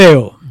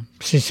creo,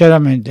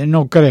 sinceramente,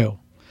 no creo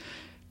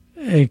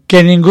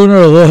que ninguno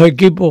de los dos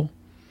equipos,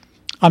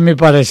 a mi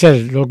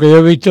parecer, lo que yo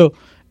he visto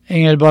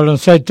en el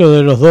baloncesto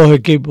de los dos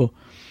equipos,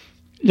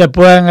 le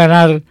puedan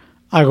ganar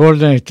a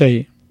Golden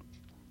State,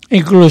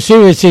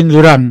 inclusive sin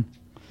Durant.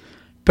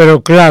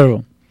 Pero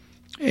claro,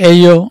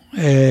 ellos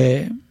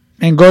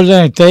en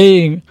Golden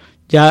State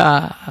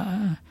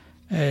ya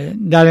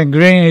Darren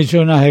Green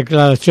hizo unas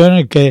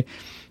declaraciones que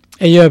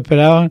ellos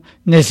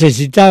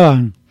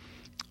necesitaban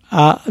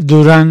a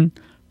Durant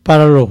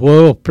para los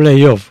juegos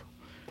playoffs,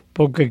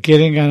 porque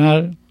quieren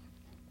ganar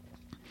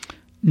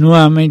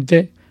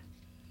nuevamente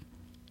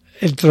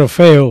el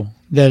trofeo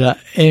de la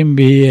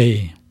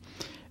NBA.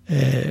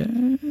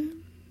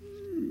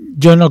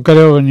 Yo no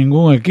creo que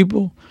ningún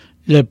equipo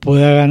le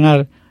pueda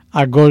ganar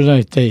a Golden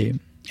State.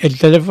 El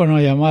teléfono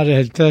a llamar es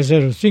el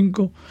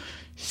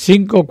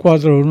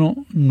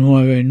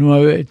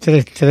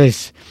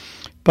 305-541-9933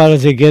 para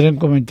si quieren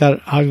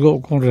comentar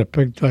algo con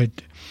respecto a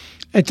esto.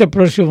 Este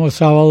próximo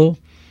sábado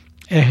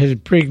es el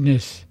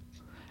Preakness,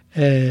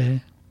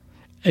 el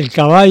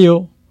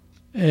caballo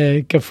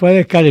que fue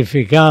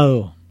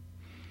descalificado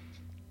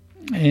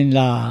en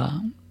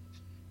la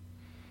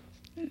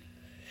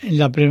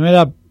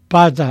primera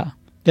pata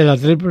de la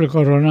Triple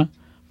Corona,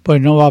 pues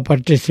no va a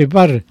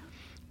participar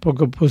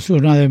porque puso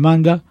una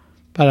demanda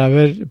para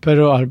ver,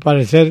 pero al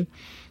parecer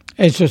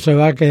eso se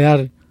va a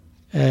quedar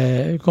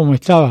como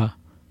estaba.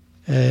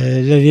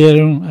 Le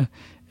dieron,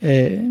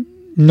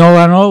 no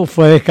ganó,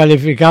 fue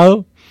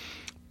descalificado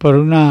por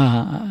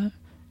una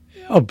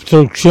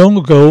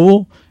obstrucción que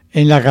hubo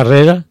en la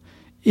carrera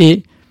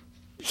y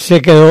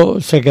se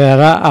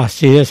quedará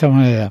así, de esa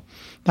manera.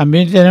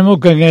 También tenemos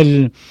que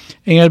en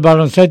el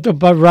baloncesto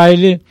Pat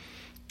Riley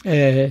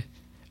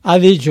ha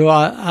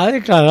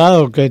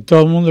declarado que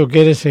todo el mundo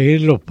quiere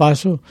seguir los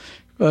pasos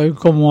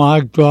como ha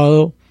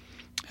actuado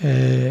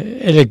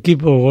el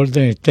equipo de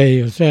Golden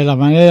State, o sea, la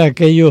manera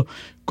que ellos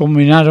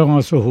combinaron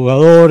a sus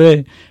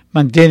jugadores,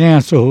 mantienen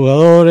a sus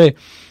jugadores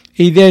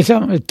y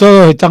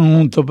todos están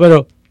juntos,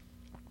 pero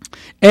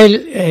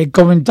él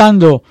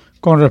comentando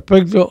con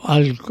respecto a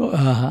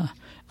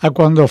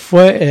cuando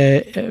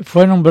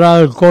fue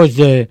nombrado el coach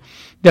de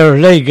los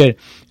Lakers,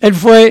 él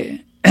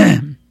fue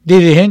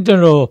dirigente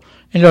en los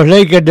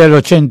Lakers del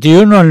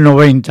 81 al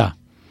 90,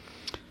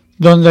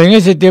 donde en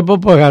ese tiempo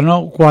pues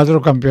ganó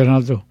 4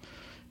 campeonatos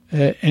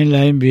en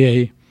la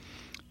NBA.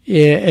 Y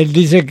él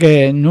dice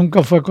que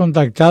nunca fue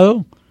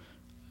contactado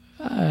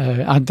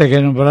antes que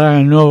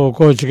nombraran el nuevo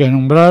coach que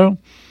nombraron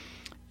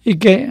y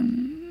que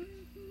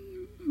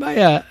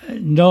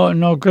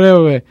no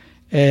creo que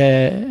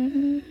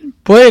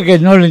puede que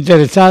no le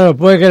interesara,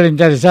 puede que le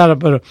interesara,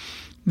 pero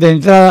de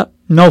entrada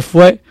no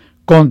fue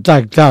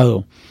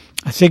contactado.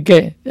 Así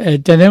que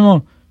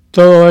tenemos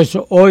todo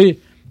eso. Hoy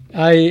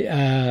hay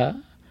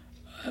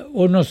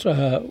unos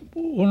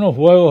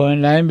juegos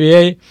en la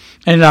NBA,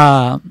 en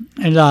la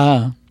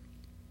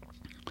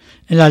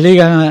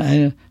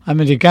Liga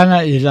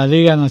Americana y la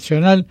Liga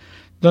Nacional,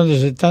 donde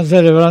se están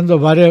celebrando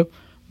varios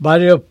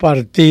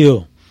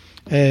partidos.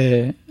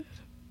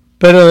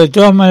 Pero de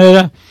todas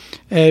maneras,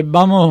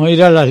 vamos a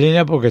ir a las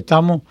líneas porque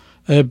estamos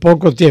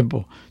poco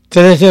tiempo.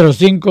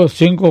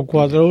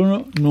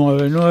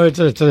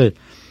 305-541-9933.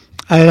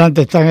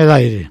 Adelante, está en el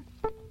aire.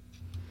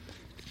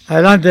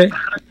 Adelante.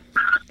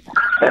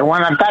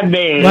 Buenas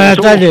tardes. Buenas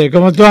tardes,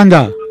 ¿cómo tú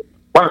andas?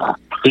 Bueno,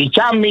 ¿y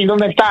Chamby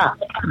dónde está?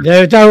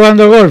 Debe estar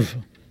jugando golf.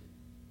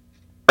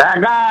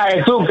 Acá,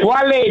 Jesús,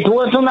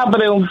 tú haces una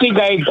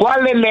preguntita,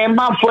 ¿cuál es el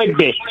más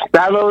fuerte?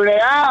 ¿La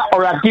AA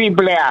o la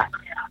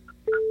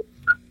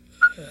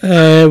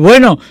AAA?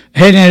 Bueno,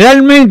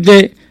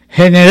 generalmente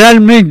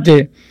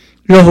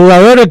los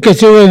jugadores que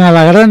suben a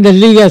las grandes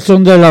ligas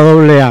son de la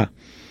AA,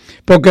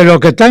 porque los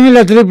que están en la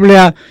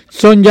AAA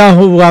son ya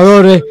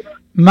jugadores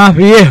más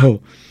viejos,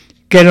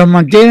 que los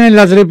mantienen en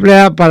la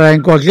AAA para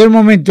en cualquier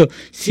momento,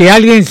 si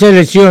alguien se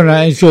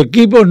lesiona en su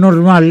equipo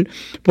normal,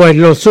 pues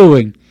lo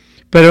suben.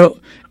 Pero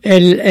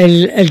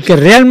el que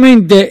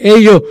realmente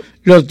ellos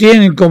lo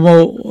tienen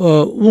como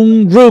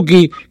un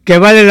rookie que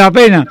vale la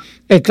pena,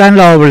 está en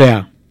la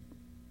AA.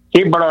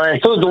 Sí, pero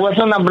Jesús, tú vas a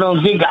hacer una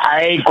preguntita.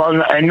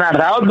 Cuando el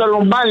narrador de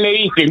los más le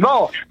dice,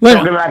 no, bueno,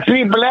 porque la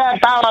AAA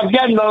está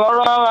bateando, no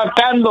lo va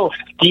bateando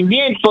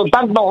 500,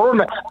 tantos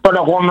goles,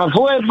 pero cuando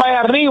sube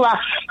para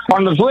arriba,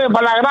 cuando sube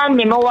para la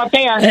grande, no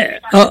batean.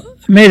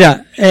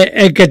 Mira,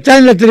 el que está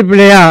en la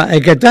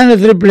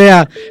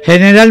AAA,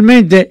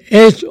 generalmente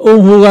es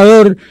un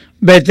jugador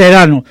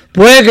veterano.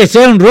 Puede que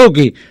sea un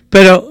rookie,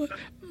 pero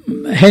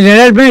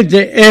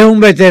generalmente es un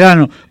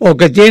veterano o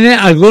que tiene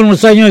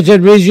algunos años de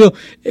servicio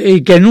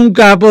y que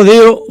nunca ha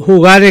podido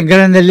jugar en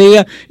Grandes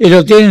Ligas y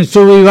lo tienen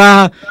sub y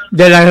baja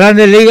de la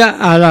Grandes Ligas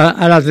a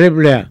la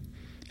AAA.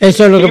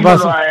 Eso es lo que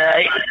pasa.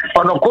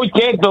 Pero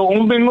escuche esto,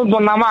 un minuto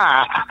nada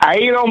más.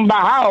 Ahí lo han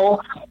bajado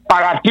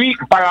para AA,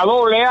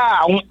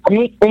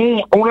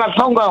 una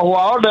tonga de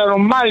jugador de los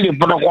Marlins,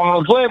 pero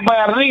cuando sube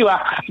para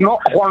arriba, no,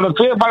 cuando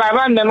sube para la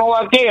grande no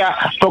batea,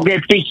 porque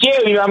el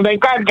picheo y la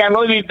mecánica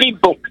no es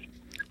distinto.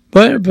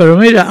 Bueno, pero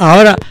mira,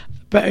 ahora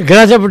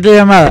Gracias por tu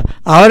llamada.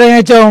 Ahora en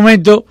este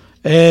momento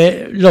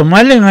los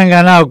Marlins han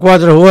ganado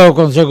 4 juegos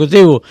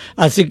consecutivos,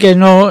 así que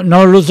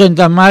no lucen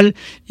tan mal,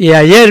 y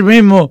ayer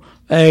mismo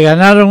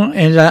ganaron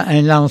en la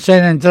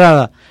 11ª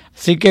entrada.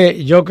 Así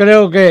que yo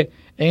creo que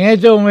en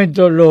este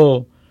momento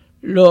los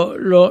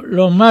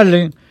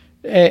Marlins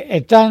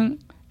están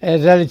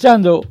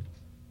realizando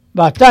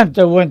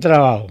bastante buen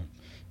trabajo.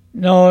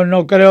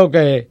 No creo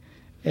que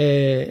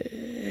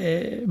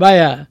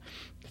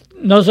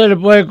no se le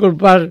puede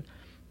culpar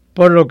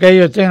por lo que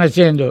ellos estén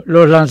haciendo.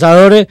 Los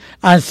lanzadores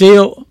han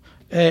sido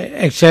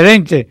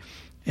excelentes.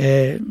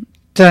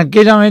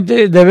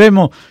 Tranquilamente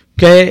debemos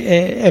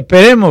que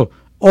esperemos.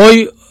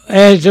 Hoy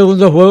es el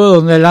segundo juego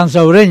donde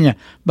lanza Ureña.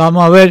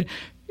 Vamos a ver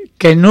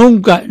que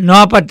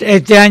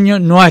este año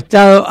no ha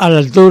estado a la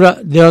altura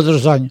de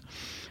otros años.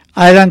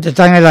 Adelante,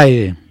 está en el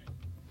aire.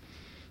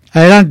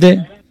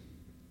 Adelante.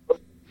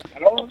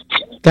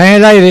 Está en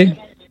el aire.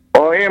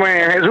 Óyeme,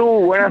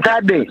 Jesús, buenas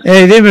tardes.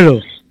 Dímelo.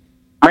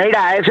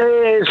 Mira, ese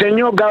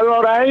señor que habló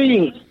ahora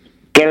ahí,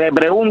 que le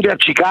pregunte a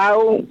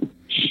Chicago,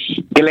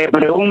 que le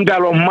pregunte a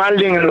los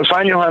Marlins en los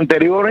años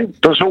anteriores.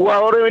 Todos esos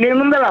jugadores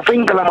vinieron de la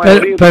finca, la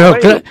mayoría. Pero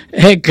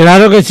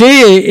claro que sí,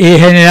 y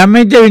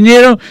generalmente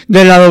vinieron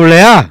de la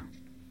AA.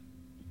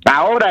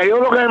 Ahora, yo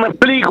lo que me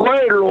explico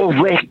es los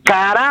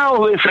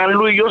descarados de San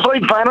Luis. Yo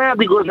soy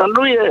fanático de San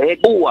Luis de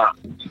Cuba.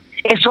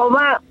 Eso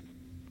da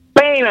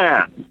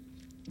pena.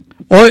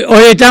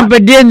 Hoy están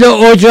perdiendo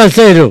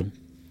 8-0.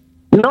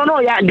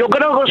 No, ya, yo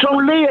creo que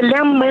son líderes, le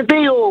han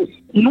metido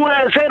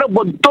 9-0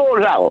 por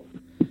todos lados.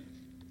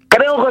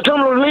 Creo que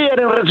son los líderes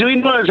en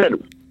recibir 9-0.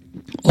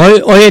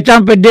 Hoy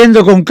están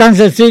perdiendo con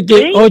Kansas City,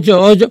 ¿sí?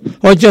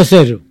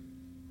 8-0.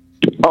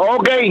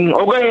 Ok,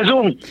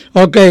 Jesús.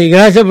 Ok,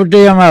 gracias por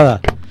tu llamada.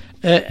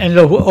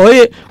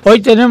 Hoy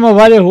tenemos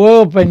varios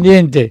juegos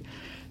pendientes.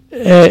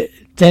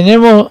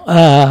 Tenemos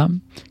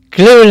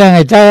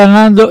Cleveland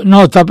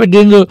está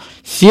perdiendo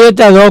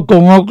 7-2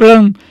 con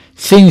Oakland.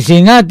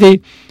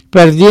 Cincinnati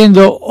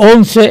perdiendo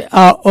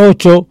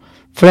 11-8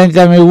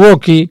 frente a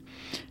Milwaukee.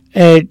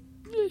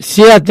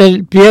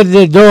 Seattle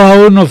pierde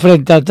 2-1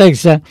 frente a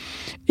Texas,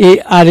 y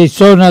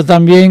Arizona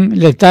también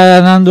le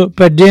está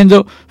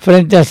perdiendo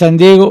frente a San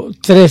Diego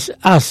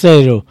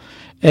 3-0.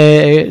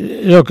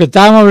 Lo que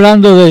estábamos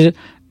hablando de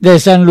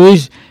San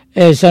Luis,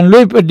 San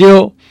Luis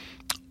perdió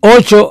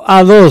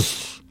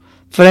 8-2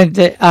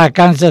 frente a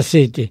Kansas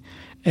City.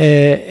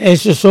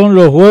 Esos son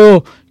los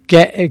juegos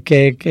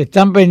que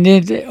están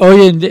pendientes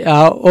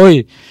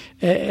hoy.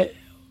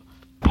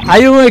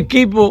 Hay un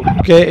equipo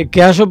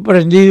que ha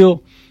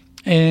sorprendido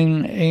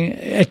en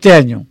este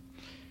año,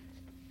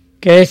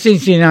 que es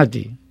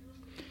Cincinnati.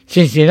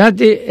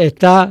 Cincinnati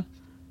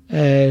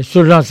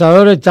sus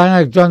lanzadores están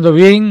actuando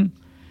bien,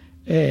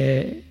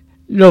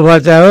 los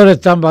bateadores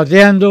están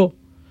bateando.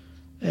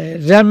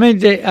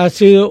 Realmente ha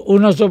sido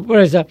una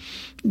sorpresa.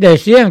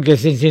 Decían que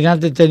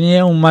Cincinnati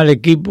tenía un mal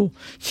equipo.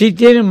 Sí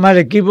tiene un mal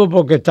equipo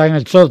porque está en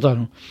el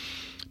sótano,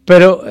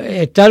 pero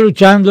está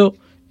luchando.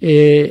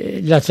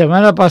 La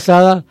semana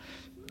pasada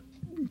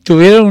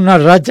tuvieron una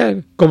racha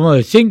como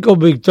de 5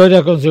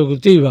 victorias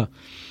consecutivas.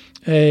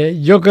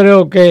 Yo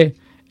creo que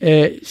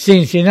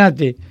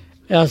Cincinnati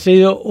ha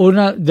sido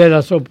una de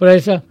las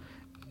sorpresas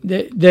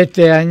de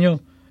este año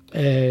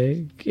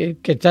que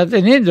está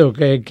teniendo,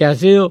 que ha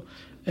sido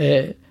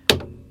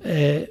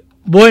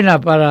buena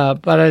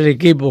para el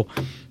equipo.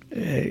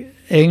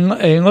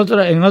 En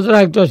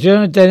otras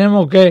actuaciones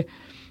tenemos que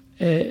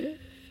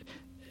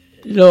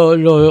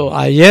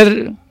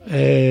ayer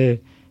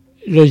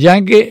los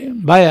Yankees,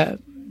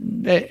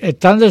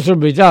 están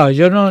desorbitados.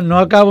 Yo no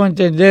acabo de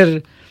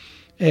entender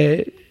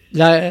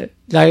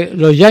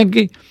los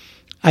Yankees.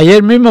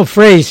 Ayer mismo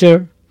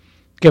Fraser,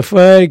 que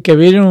fue el que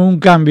vino en un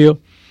cambio,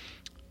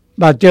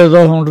 bateó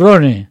 2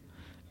 jonrones.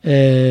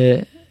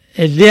 El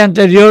día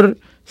anterior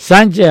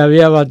Sánchez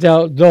había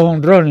bateado 2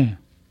 jonrones.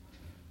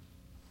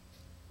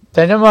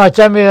 Tenemos a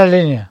Chamby en la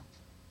línea.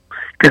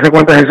 ¿Qué se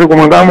cuenta, Jesús?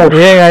 ¿Cómo andamos?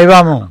 Bien, ahí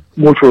vamos.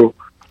 Mucho.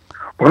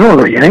 Bueno,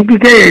 los Yankees,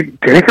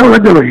 tenés que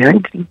hablar de los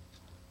Yankees.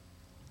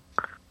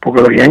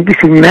 Porque los Yankees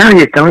sin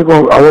nadie están a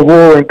 2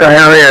 juegos de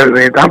ventaja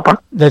de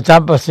Tampa. De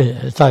Tampa, sí,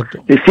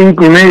 exacto. Y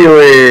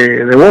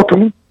 5.5 de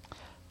Boston.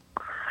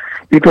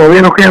 Y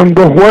todavía nos quedan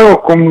 2 juegos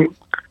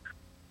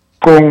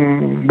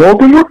con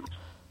Baltimore.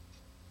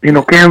 Y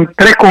nos quedan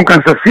 3 con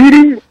Kansas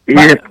City. Y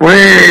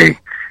después,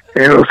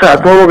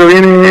 todo lo que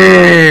viene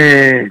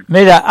es...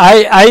 Mira,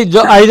 hay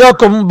 2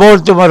 con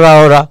Baltimore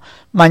ahora.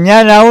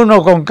 Mañana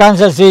 1 con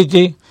Kansas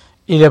City.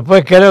 Y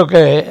después creo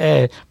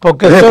que...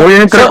 porque después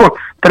vienen 3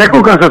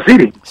 con Kansas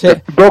City. Sí.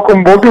 2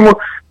 con Baltimore,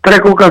 3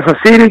 con Kansas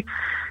City.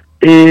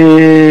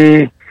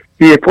 Y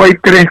después hay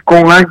 3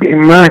 con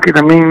alguien más que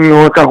también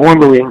no está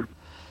jugando bien.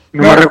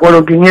 No me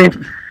recuerdo quién es.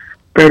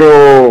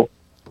 Pero...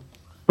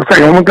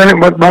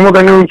 vamos a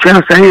tener un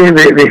chance ahí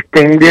de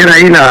extender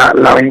ahí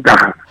la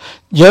ventaja.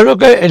 Yo creo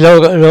que el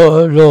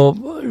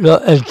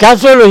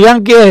caso de los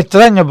Yankees es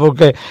extraño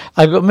porque,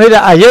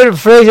 mira, ayer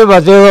Fraser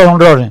batió 2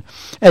 jonrones.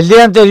 El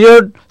día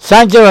anterior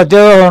Sánchez batió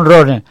 2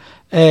 jonrones.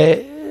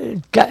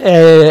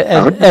 el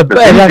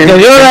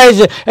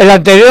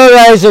anterior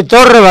a ese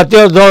Torres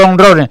batió 2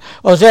 honrones.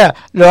 O sea,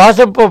 lo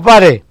hacen por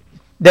pares,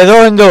 de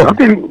 2 en 2. No,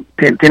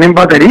 tienen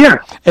batería.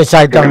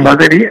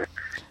 Exactamente.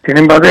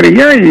 Tienen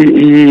batería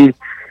y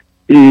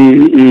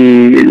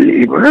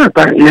bueno,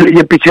 y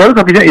el picheo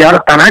y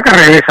ahora Tanaka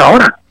regresa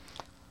ahora.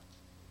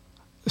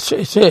 Sí.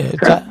 O sea,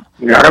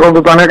 y ahora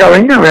cuando Tanaka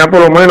venga, vea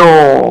por lo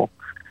menos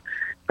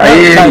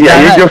ahí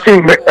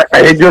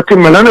Justin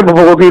Melane por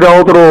poco tira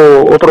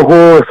otro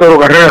juego de 0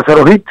 carreras,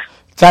 0 hits.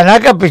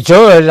 Tanaka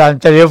pichó, el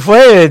anterior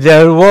fue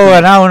hubo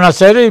ganado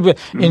 1-0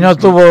 y no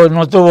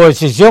tuvo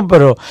decisión,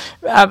 pero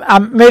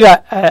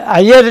mira,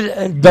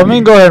 ayer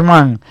Domingo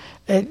Germán,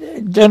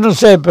 yo no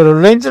sé, pero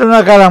le entra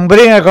una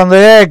calambrina cuando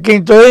llega el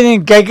quinto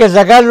inning que hay que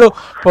sacarlo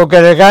porque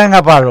le caen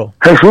a palo.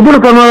 Jesús, pero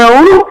está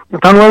 9-1,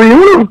 está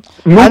 9-1.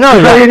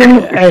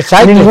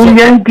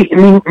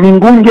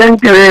 Ningún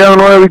Yankee había llegado a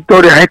 9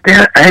 victorias a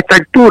esta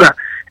altura,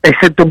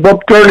 excepto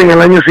Bob Turner en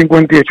el año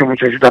 58,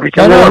 muchachos. Está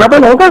pichando buena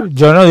pelota.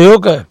 Yo no digo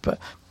que... Pero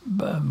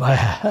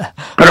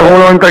como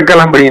no entra en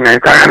calambrina,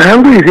 está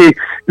ganando y si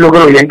lo que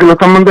los Yankees lo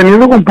están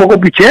manteniendo con poco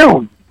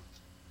picheo.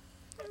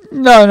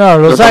 No,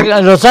 lo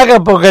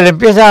saca porque le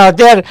empieza a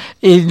batear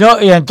y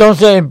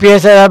entonces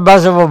empieza a dar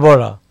base por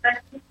bola.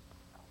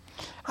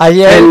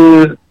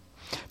 Ayer...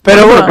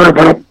 Pero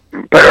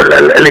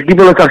el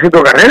equipo lo está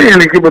haciendo carrera y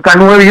el equipo está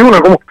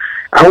 9-1. Como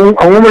a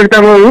un hombre que está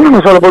 9-1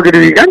 no se lo puede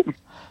criticar.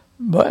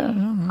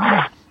 Bueno,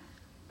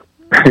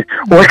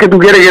 o es que tú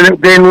quieres que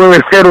dé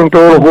 9-0 en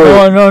todos los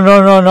juegos.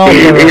 No.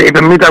 Y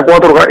permita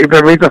 0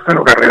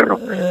 carreras. No.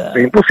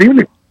 Es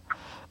imposible.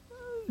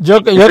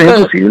 Yo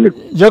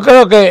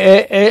creo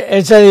que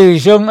esa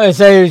división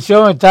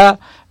está...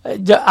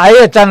 ahí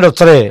están los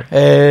 3.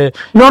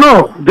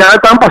 No, ya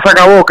Tampa se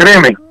acabó,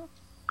 créeme.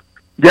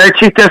 Ya el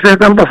chiste ese de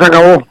Tampa se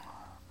acabó.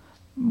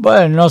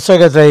 Bueno, no sé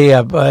qué te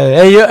diga.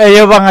 Pues,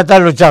 ellos van a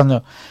estar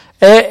luchando.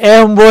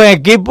 Es un buen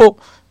equipo,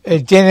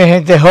 tiene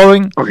gente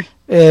joven. Okay.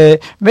 Sí,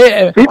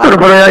 pero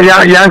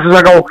ya eso se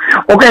acabó.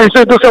 Ok,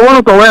 entonces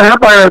bueno, te voy a dejar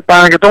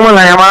para que tomen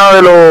la llamada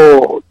de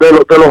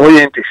los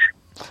oyentes.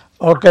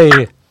 Ok.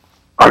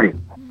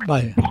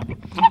 Vale.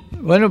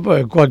 Bueno,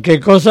 pues cualquier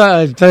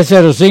cosa, el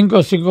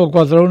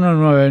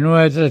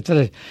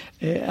 305-541-9933.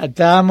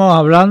 Estábamos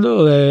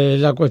hablando de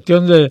la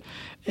cuestión de...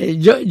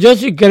 yo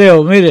sí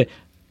creo, mire,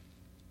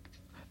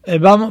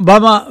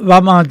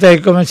 vamos antes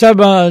de comenzar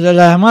de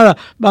la llamada,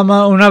 vamos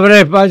a una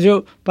breve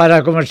espacio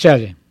para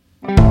comerciales.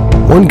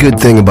 One good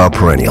thing about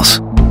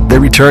perennials, they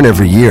return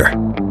every year.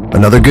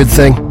 Another good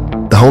thing,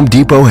 the Home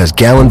Depot has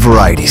gallon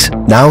varieties,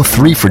 now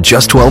 3 for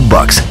just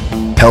 $12.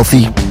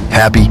 Healthy,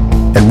 happy,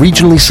 and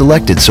regionally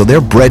selected so they're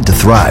bred to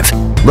thrive.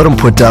 Let them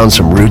put down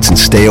some roots and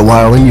stay a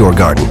while in your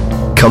garden.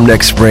 Come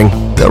next spring,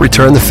 they'll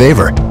return the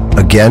favor,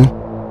 again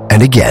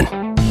and again.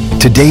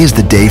 Today is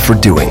the day for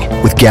doing,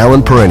 with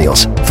gallon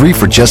perennials, 3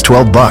 for just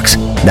 $12,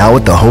 now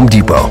at the Home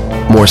Depot.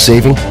 More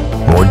saving,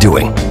 more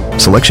doing.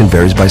 Selection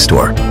varies by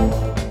store.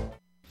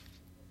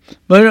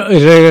 Bueno, y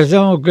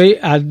regresamos aquí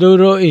al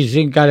Duro y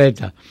Sin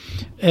Careta.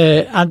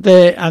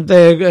 Antes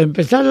de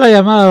empezar la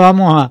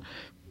llamada,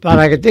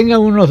 para que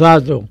tengan unos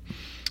datos.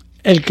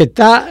 El que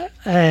está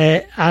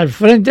al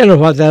frente de los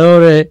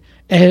bateadores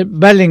es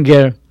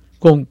Bellinger,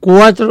 con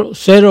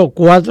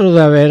 4.04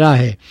 de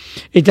averaje.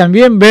 Y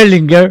también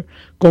Bellinger,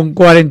 con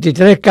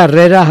 43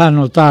 carreras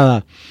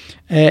anotadas.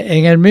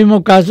 En el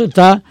mismo caso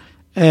está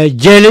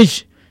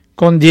Yelich,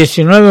 con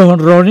 19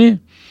 honrones.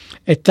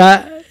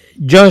 Está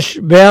Josh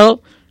Bell,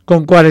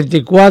 con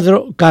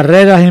 44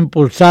 carreras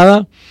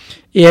impulsadas,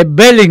 y es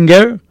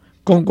Bellinger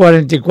con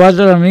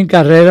 44 también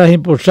carreras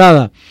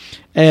impulsadas,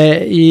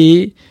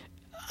 y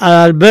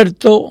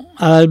Alberto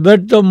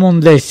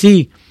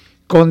Mondesi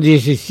con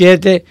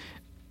 17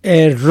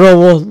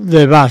 robos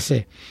de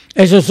base.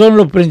 Esos son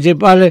los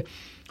principales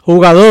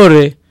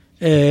jugadores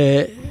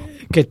que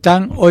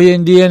están hoy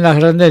en día en las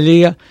grandes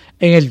ligas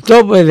en el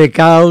tope de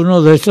cada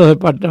uno de esos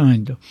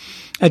departamentos.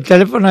 El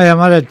teléfono a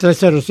llamar es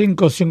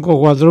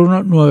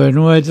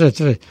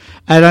 305-541-9933.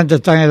 Adelante,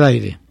 está en el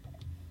aire.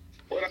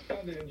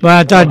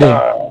 Buenas tardes.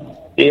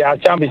 Y a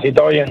Chamby, si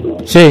está oyendo.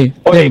 Sí.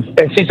 Oye,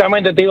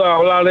 precisamente te iba a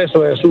hablar de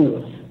eso, Jesús.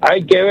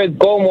 Hay que ver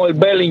cómo el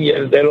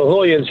Bellinger de los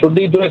Dodgers, el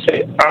zurdito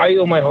ese, ha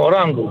ido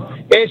mejorando.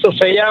 Eso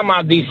se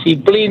llama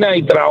disciplina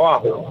y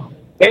trabajo.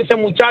 Ese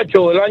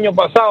muchacho el año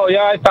pasado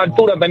ya a esta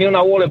altura tenía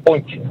una bola de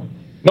ponche.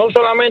 No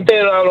solamente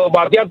lo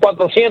batear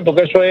 400,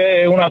 que eso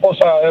es una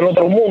cosa del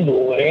otro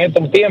mundo en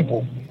estos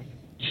tiempos,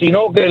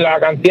 sino que la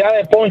cantidad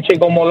de ponche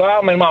como lo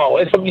ha mermado.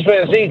 Eso quiso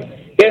decir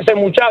que ese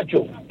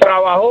muchacho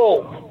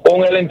trabajó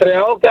con el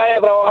entrenador que haya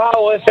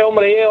trabajado. Ese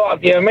hombre lleva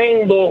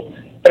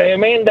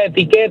tremenda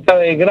etiqueta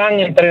de gran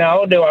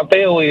entrenador de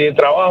bateo y de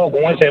trabajo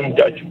con ese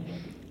muchacho.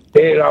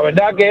 La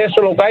verdad que eso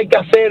es lo que hay que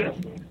hacer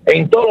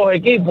en todos los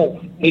equipos,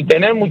 y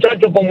tener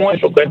muchachos como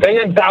esos, que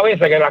tengan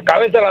cabeza, que la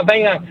cabeza la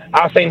tengan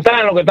asentada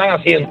en lo que están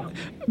haciendo.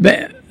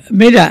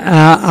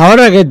 Mira,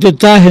 ahora que tú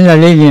estás en la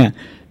línea,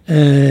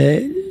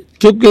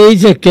 tú que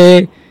dices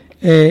que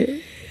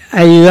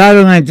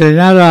ayudaron a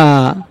entrenar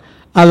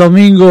a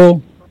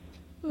Domingo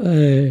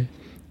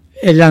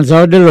el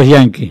lanzador de los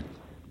Yankees.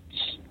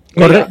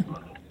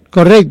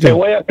 Correcto. Te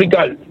voy a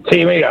explicar.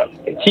 Sí, mira,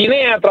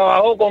 Chinea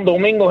trabajó con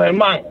Domingo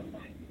Germán.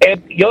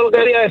 Yo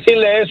quería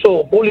decirle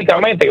eso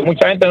públicamente, que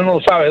mucha gente no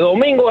lo sabe.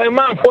 Domingo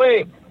Germán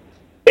fue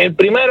las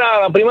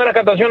primeras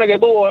captaciones que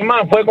tuvo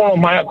Germán fue con los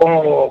Marlins.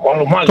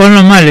 Con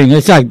los Marlins,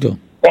 exacto.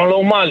 Con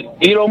los Marlins.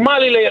 Y los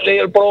Marlins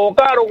le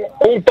provocaron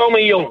un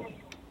tomillón.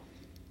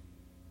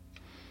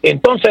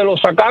 Entonces lo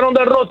sacaron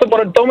del roster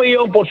por el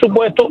tomillón, por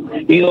supuesto,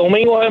 y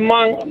Domingo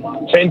Germán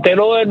se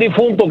enteró del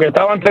difunto que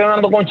estaba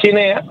entrenando con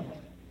Chinea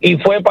y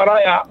fue para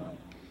allá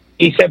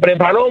y se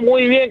preparó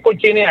muy bien con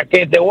Chinea,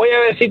 que te voy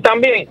a decir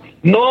también,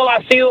 no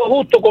ha sido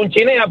justo con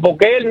Chinea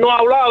porque él no ha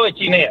hablado de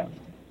Chinea.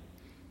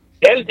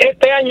 Él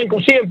este año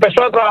inclusive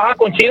empezó a trabajar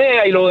con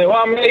Chinea y lo dejó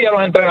a media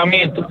los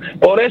entrenamientos.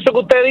 Por eso que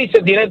usted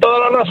dice, tiene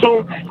toda la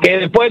razón, que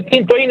después del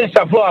quinto inning se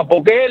afloja,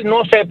 porque él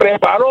no se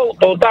preparó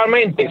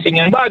totalmente. Sin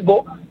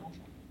embargo,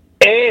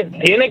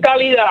 tiene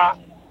calidad,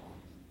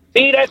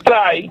 tira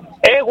strike,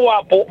 es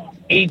guapo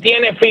y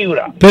tiene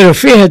fibra. Pero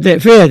fíjate,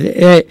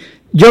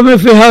 yo me he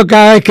fijado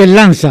cada vez que él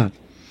lanza,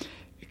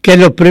 que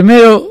los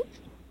primeros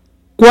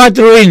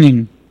 4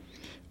 innings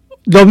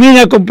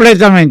domina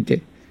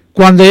completamente.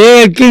 Cuando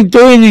llega el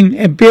quinto inning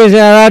empieza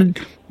a dar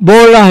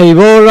bolas y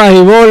bolas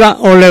y bolas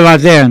o le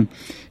batean.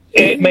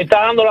 Me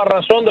está dando la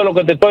razón de lo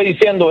que te estoy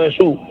diciendo,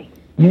 Jesús.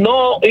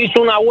 No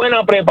hizo una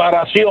buena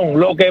preparación.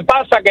 Lo que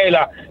pasa que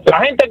la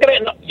gente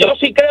cree, yo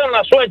sí creo en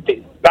la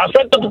suerte. La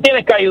suerte tú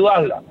tienes que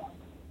ayudarla.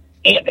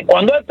 Y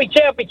cuando él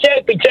pichea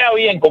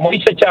bien, como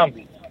dice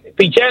Chamby.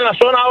 Pichea en la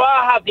zona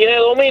baja, tiene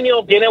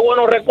dominio, tiene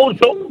buenos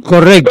recursos.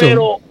 Correcto.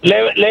 Pero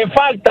le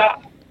falta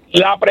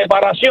la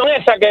preparación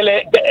esa,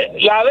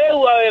 la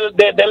deuda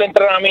del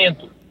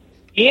entrenamiento.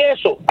 Y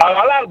eso, a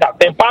la larga,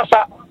 te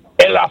pasa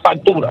en la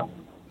factura.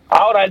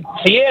 Ahora,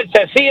 si él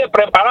se sigue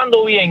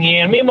preparando bien y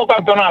en el mismo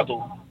campeonato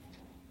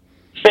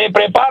se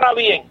prepara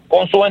bien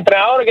con sus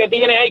entrenadores que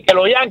tiene ahí, que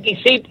los Yankees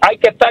sí hay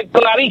que estar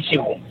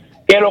clarísimo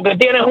que lo que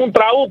tiene es un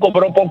trabuco.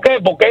 ¿Pero por qué?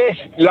 Porque es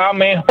la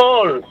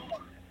mejor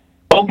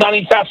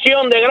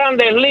organización de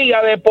grandes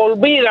ligas de por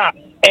vida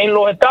en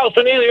los Estados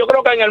Unidos, yo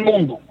creo que en el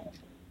mundo.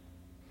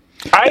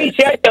 Ahí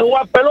sí hay que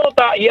jugar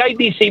pelota y hay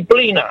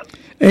disciplina.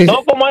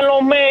 No como en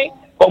los Mets,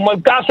 como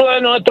el caso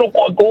de nuestro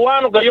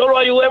cubano, que yo lo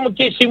ayudé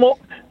muchísimo,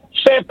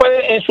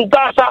 en su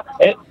casa,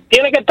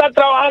 tiene que estar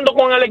trabajando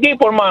con el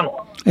equipo, hermano.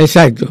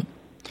 Exacto.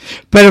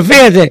 Pero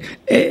fíjate,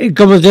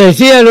 como te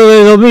decía lo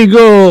de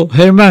Domingo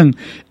Germán,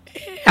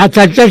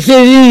 hasta el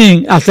tercer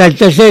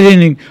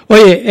inning,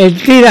 oye,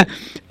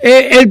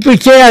 él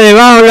pichea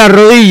debajo de la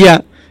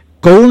rodilla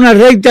con una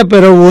recta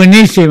pero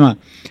buenísima,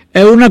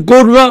 es una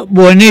curva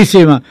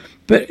buenísima,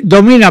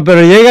 domina,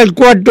 pero llega el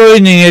cuarto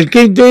inning, el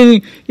quinto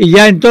inning y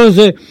ya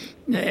entonces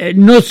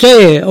no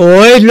sé,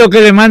 o es lo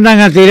que le mandan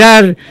a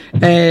tirar,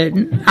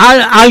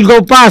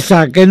 algo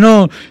pasa que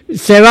no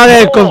se va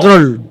del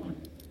control.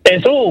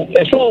 Jesús,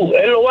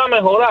 él lo va a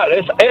mejorar,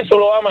 eso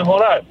lo va a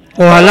mejorar.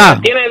 Ojalá.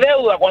 Tiene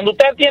deuda, cuando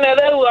usted tiene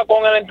deuda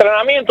con el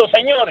entrenamiento,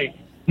 señores,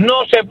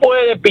 no se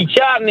puede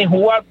pichar ni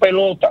jugar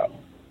pelota.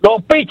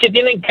 Los pitchers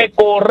tienen que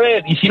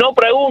correr, y si no,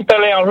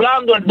 pregúntele a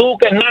Orlando el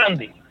Duque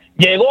Hernández.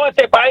 Llegó a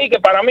este país que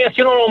para mí ha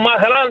sido uno de los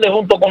más grandes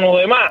junto con los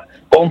demás,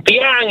 con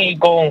Tian y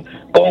con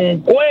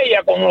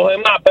Cuella, con los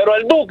demás, pero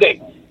el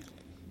Duque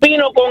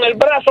vino con el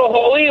brazo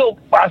jodido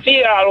así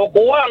a los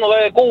cubanos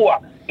desde Cuba,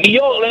 y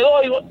yo le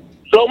doy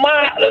lo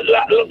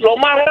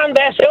más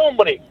grande a ese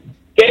hombre,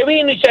 que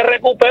vino y se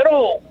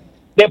recuperó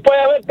después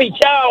de haber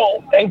pichado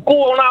en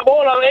Cuba una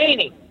bola de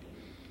inning,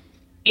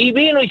 y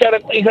vino y se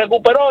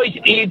recuperó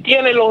y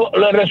tiene los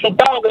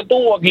resultados que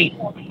tuvo aquí.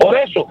 Por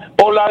eso,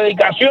 por la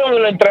dedicación,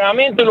 el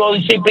entrenamiento y lo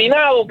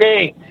disciplinado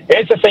que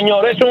es ese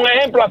señor, es un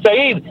ejemplo a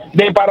seguir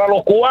para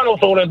los cubanos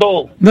sobre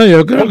todo. No,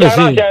 yo creo Muchas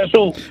que gracias, sí.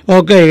 Jesús.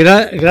 Ok,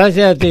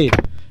 gracias a ti.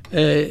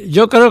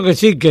 Yo creo que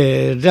sí,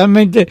 que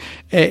realmente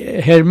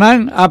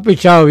Germán ha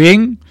pichado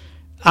bien,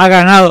 ha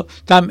ganado,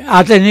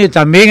 ha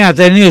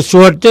tenido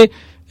suerte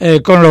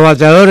con los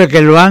bateadores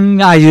que lo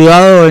han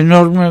ayudado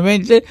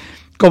enormemente,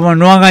 como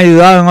no han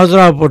ayudado en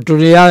otras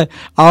oportunidades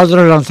a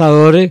otros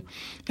lanzadores.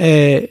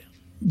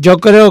 Yo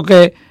creo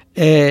que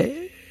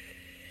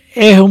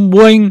es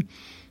una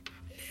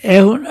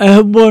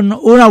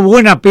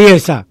buena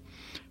pieza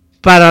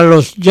para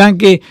los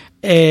Yankees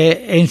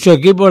en su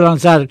equipo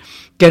lanzar,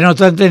 que no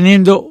están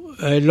teniendo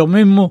lo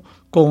mismo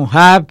con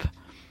Happ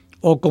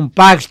o con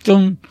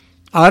Paxton.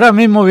 Ahora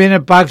mismo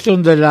viene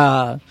Paxton de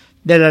la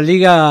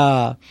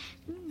liga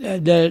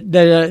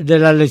de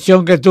la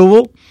lesión que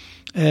tuvo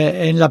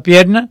en la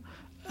pierna,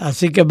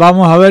 así que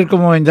vamos a ver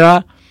cómo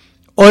vendrá.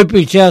 Hoy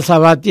pichea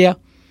Sabathia,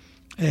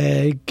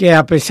 que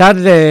a pesar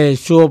de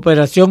su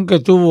operación que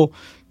tuvo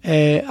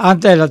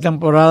antes de la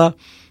temporada,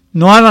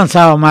 no ha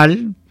lanzado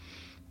mal.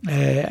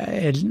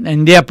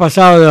 En días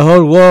pasados dejó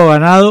el juego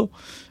ganado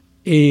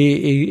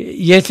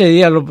y ese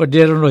día lo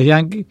perdieron los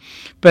Yankees,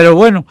 pero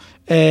bueno,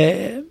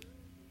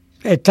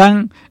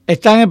 están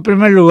en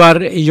primer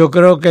lugar y yo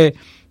creo que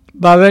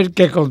va a haber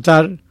que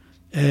contar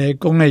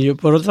con ellos.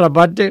 Por otra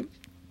parte,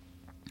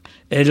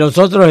 los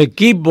otros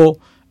equipos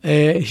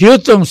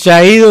Houston se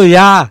ha ido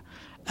ya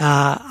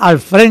al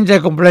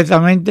frente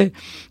completamente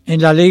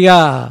en la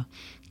liga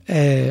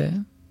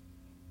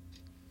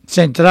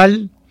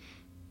central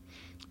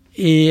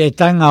y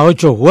están a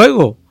 8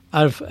 juegos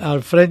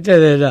al frente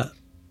de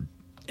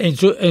en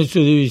su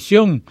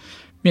división,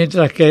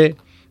 mientras que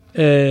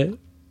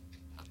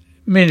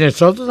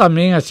Minnesota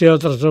también ha sido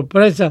otra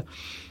sorpresa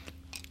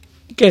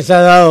que se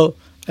ha dado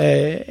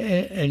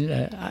en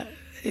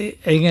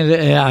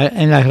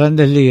las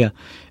grandes ligas.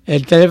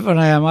 El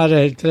teléfono a llamar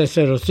es el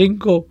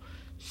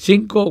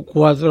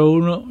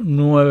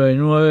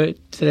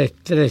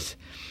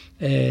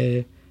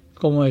 305-541-9933.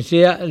 Como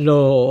decía,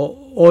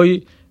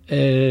 hoy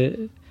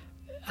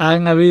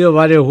han habido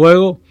varios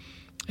juegos.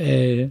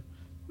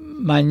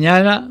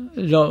 Mañana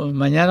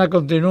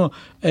continúa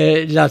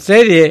la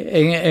serie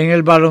en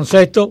el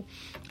baloncesto,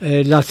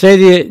 la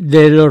serie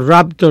de los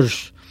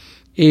Raptors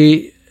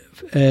y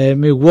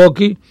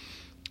Milwaukee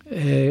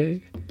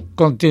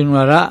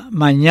continuará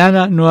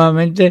mañana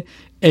nuevamente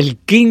el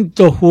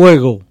quinto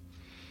juego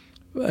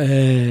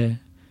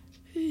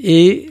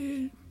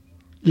y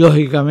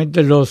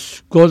lógicamente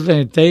los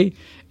Golden State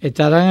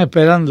estarán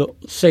esperando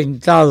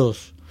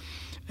sentados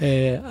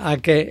a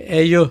que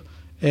ellos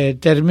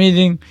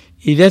terminen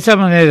y de esa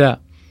manera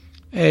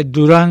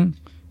Durant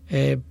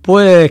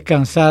puede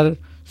descansar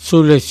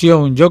su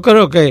lesión. Yo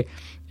creo que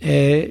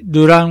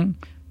Durant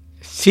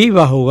sí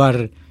va a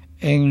jugar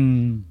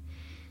en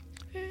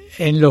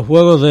los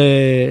juegos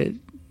de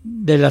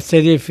la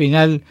serie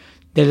final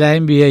de la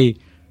NBA,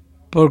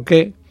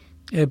 porque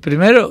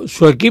primero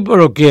su equipo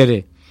lo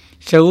quiere,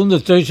 segundo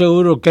estoy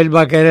seguro que él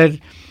va a querer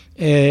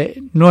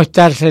no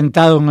estar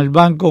sentado en el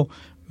banco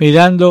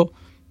mirando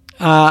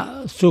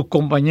a sus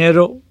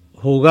compañeros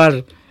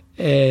jugar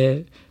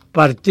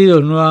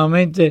partidos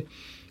nuevamente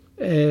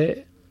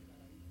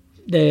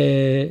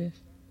del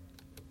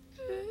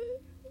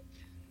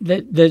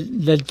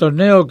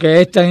torneo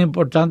que es tan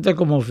importante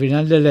como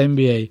final de la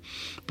NBA.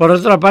 Por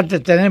otra parte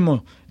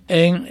tenemos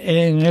en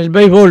el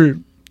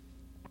béisbol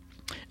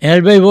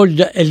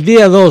el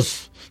día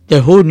 2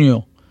 de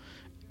junio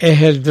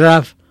es el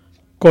draft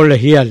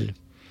colegial.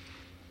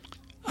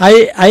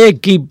 Hay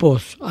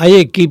equipos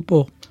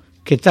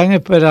que están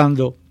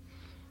esperando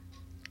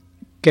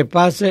que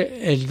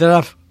pase el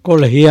draft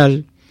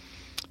colegial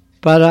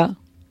para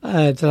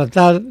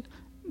tratar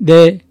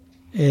de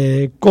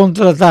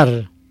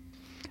contratar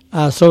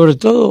sobre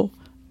todo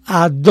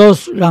a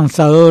 2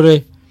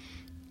 lanzadores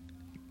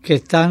que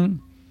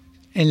están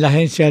en la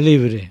agencia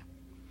libre.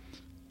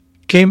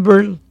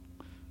 Kimbrel,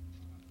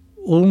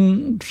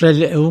 un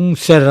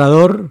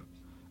cerrador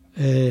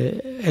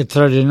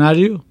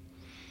extraordinario,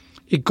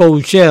 y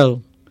Coachell.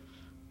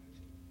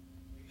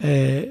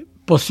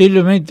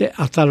 Posiblemente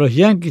hasta los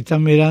Yankees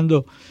están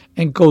mirando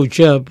en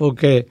Coachell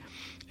porque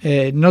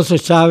no se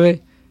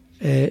sabe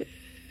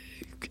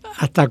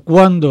hasta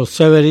cuándo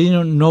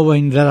Severino no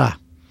vendrá.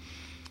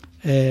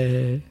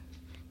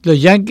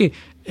 Los Yankees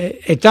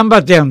están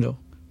bateando,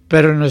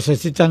 pero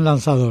necesitan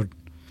lanzador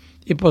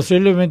y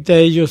posiblemente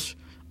ellos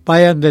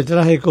vayan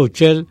detrás de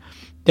Coachell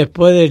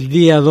después del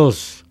día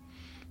 2.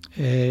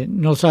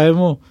 No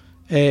sabemos,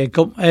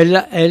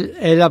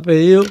 él ha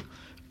pedido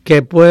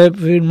que puede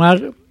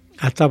firmar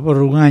hasta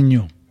por un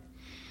año.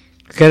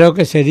 Creo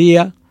que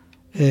sería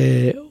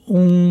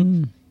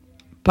un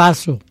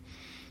paso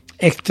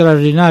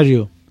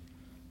extraordinario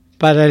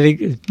para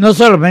no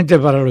solamente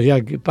para los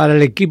Yankees, para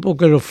el equipo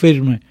que lo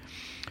firme,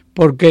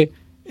 porque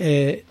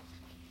él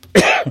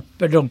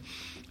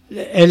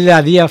le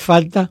haría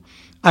falta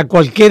a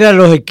cualquiera de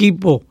los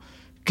equipos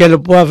que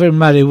lo pueda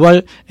firmar,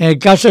 igual en el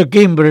caso de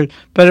Kimbrel,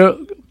 pero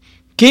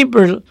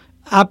Kimbrel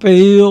ha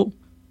pedido,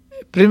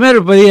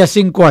 primero pedía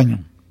 5 años,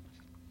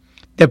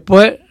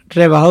 después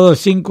rebajó de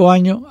 5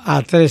 años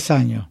a 3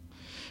 años.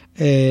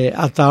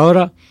 Hasta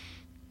ahora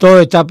todo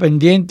está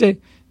pendiente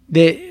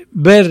de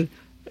ver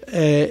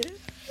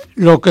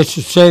lo que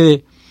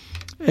sucede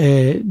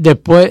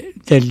después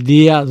del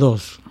día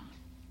 2.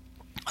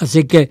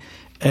 Así que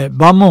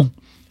vamos,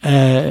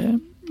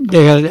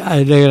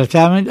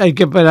 desgraciadamente hay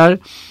que esperar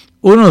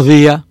unos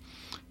días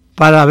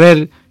para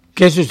ver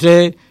qué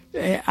sucede,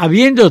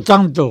 habiendo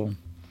tanto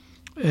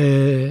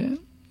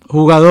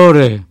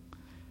jugadores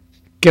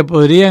que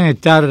podrían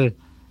estar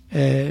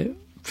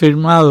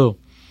firmados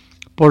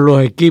por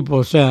los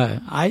equipos. O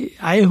sea,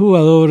 hay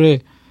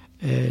jugadores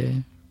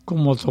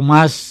como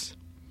Tomás,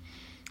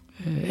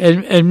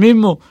 el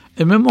mismo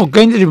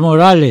Kendrick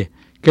Morales,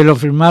 que lo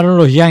firmaron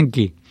los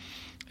Yankees,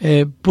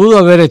 pudo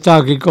haber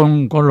estado aquí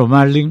con los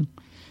Marlins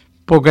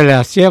porque le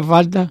hacía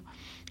falta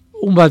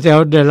un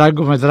bateador de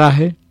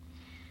largometraje.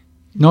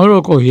 No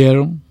lo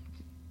cogieron.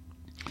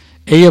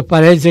 Ellos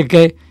parece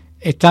que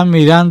están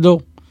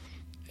mirando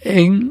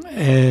en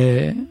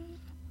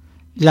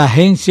la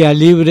agencia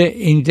libre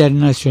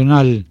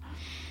internacional.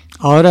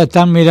 Ahora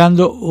están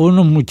mirando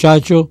unos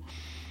muchachos,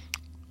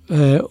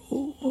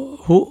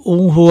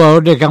 un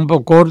jugador de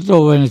campo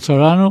corto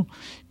venezolano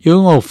y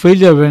un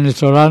outfielder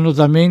venezolano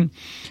también.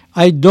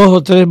 Hay 2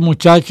 o 3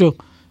 muchachos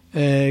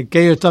que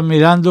ellos están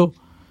mirando,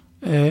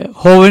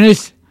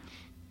 jóvenes,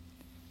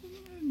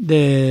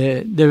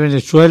 de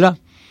Venezuela,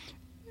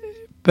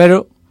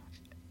 pero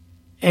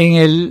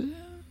en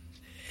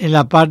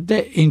la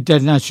parte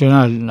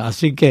internacional.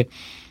 Así que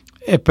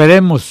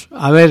esperemos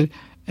a ver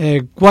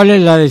cuál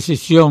es la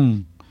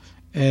decisión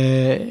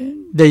de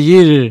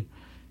Jeter,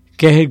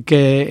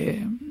 que es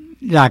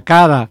la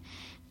cara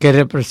que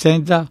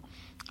representa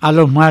a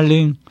los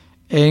Marlins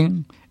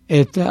en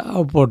esta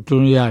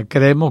oportunidad.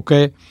 Creemos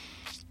que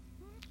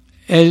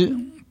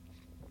él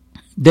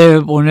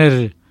debe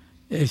poner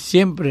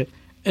siempre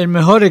el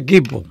mejor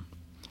equipo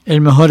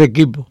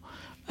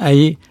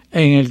ahí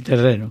en el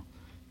terreno.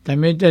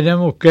 También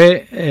tenemos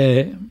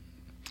que,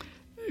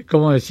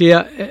 como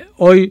decía,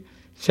 hoy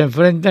se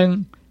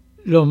enfrentan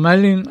los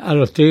Marlins a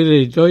los Tigres de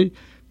Detroit,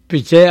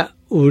 pichea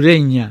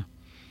Ureña.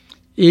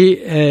 Y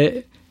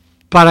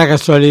para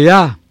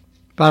casualidad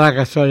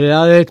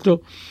de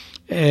esto,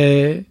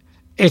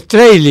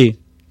 Straley,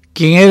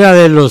 quien era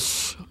de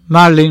los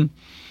Marlins,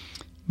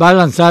 va a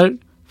lanzar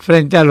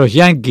frente a los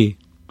Yankees.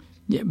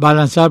 Va a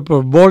lanzar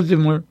por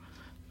Baltimore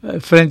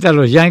frente a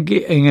los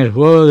Yankees en el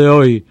juego de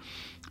hoy.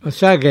 O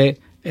sea que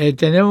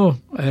tenemos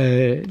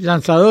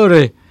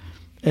lanzadores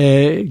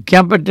que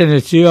han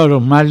pertenecido a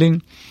los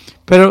Marlins,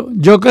 pero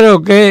yo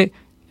creo que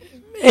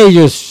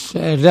ellos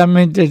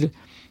realmente,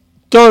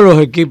 todos los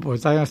equipos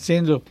están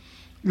haciendo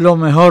lo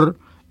mejor.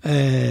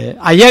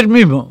 Ayer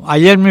mismo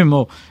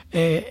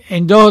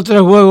en 2 o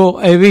 3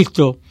 juegos he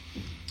visto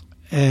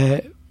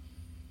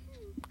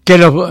que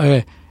los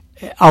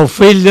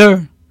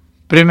outfielders,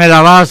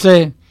 primera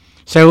base,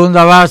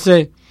 segunda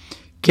base,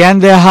 que han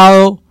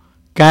dejado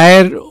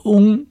caer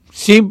un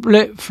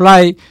simple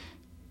fly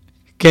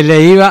que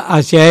le iba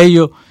hacia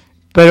ellos,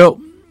 pero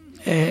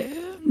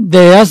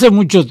desde hace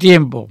mucho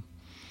tiempo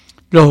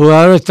los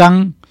jugadores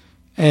están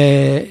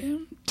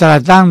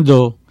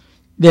tratando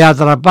de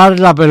atrapar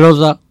la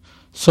pelota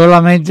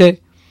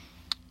solamente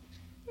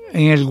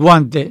en el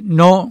guante.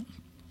 No,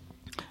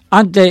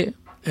 antes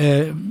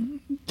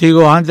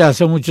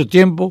hace mucho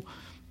tiempo,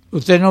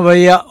 usted no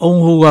veía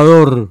un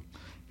jugador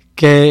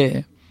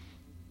que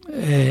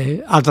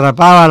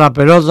atrapaba la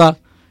pelota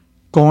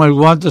con el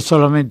guante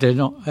solamente,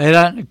 no,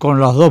 era con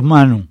las 2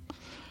 manos,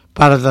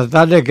 para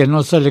tratar de que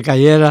no se le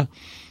cayera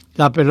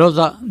la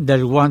pelota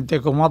del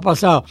guante, como ha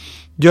pasado.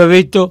 Yo he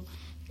visto,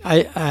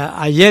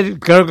 ayer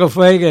creo que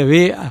fue que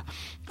vi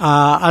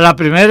a la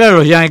primera de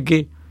los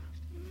Yankees,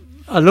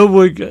 a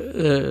Ludwig,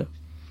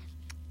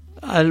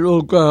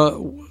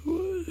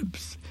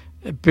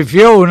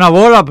 pifió una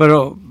bola,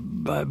 pero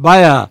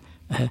vaya,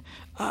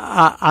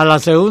 a la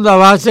segunda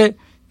base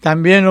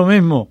también lo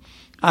mismo,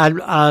 a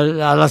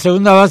la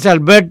segunda base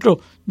Alberto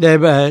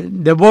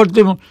de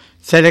Baltimore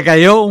se le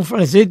cayó un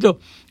flecito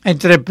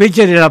entre el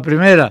pitcher y la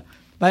primera.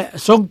 Vaya,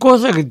 son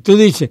cosas que tú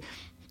dices,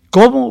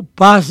 ¿cómo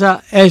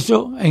pasa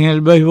eso en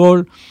el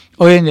béisbol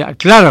hoy en día?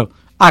 Claro,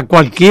 a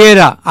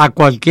cualquiera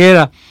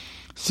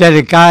se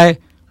le cae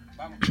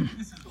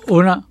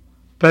una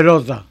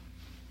pelota.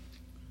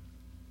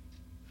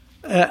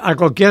 A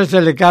cualquiera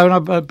se le cae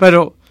una pelota,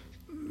 pero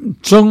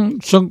son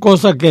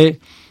cosas que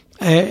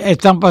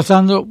están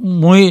pasando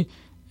muy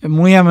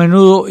a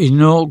menudo y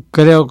no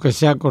creo que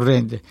sea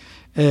corriente.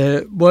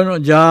 Bueno,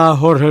 ya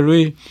Jorge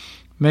Luis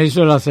me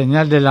hizo la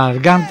señal de la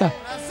garganta,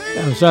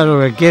 o sea, lo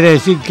que quiere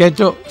decir que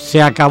esto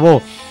se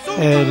acabó.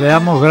 Le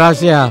damos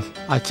gracias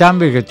a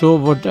Chamby, que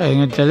estuvo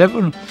en el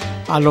teléfono,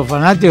 a los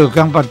fanáticos que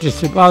han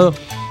participado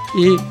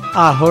y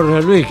a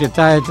Jorge Luis, que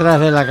está detrás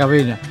de la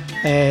cabina.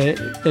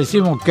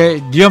 Decimos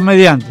que Dios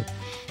mediante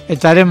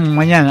estaremos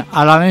mañana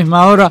a la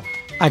misma hora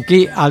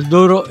aquí al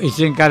Duro y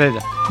Sin Careta.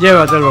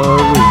 Llévatelo,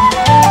 Jorge Luis.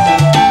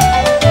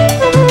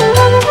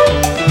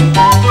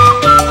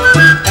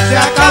 Se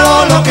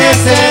acabó lo que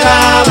se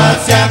daba,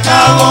 se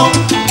acabó.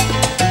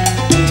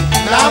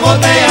 La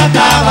botella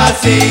está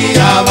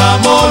vacía,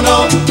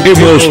 vámonos.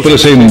 Hemos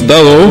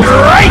presentado.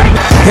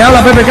 Te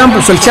habla Pepe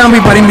Campos el Chamby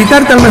para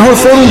invitarte al mejor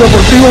fórum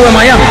deportivo de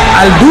Miami,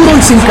 al Duro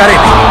y Sin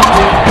Careta.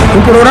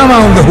 Un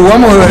programa donde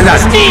jugamos de verdad.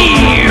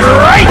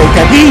 Porque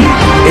aquí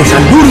es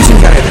al Duro y Sin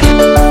Careta.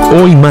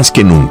 Hoy más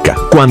que nunca,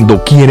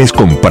 cuando quieres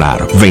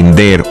comprar,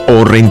 vender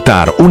o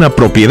rentar una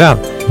propiedad,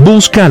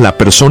 busca a la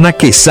persona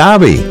que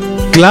sabe.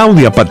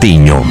 Claudia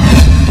Patiño.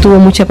 Tuvo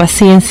mucha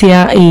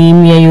paciencia y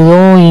me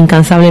ayudó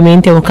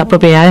incansablemente a buscar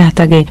propiedades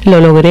hasta que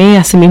lo logré,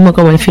 así mismo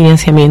como el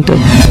financiamiento.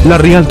 La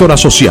realtora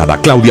asociada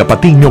Claudia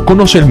Patiño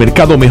conoce el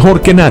mercado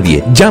mejor que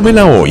nadie.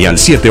 Llámela hoy al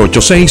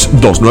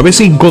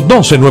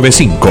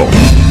 786-295-1295.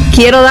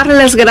 Quiero darle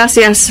las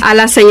gracias a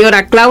la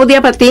señora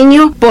Claudia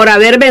Patiño por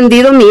haber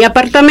vendido mi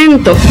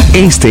apartamento.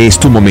 Este es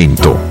tu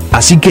momento,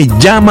 así que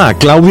llama a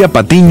Claudia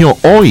Patiño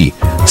hoy.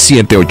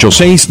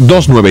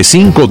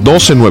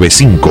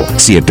 786-295-1295.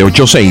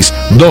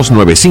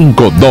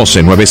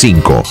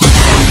 786-295-1295.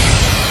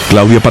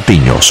 Claudia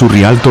Patiño, su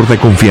realtor de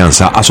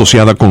confianza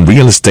asociada con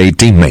Real Estate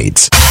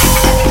Teammates.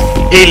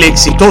 El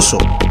exitoso.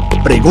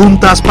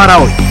 Preguntas para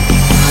hoy.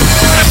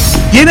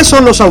 ¿Quiénes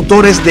son los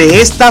autores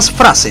de estas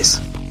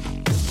frases?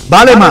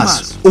 Vale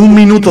más un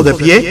minuto de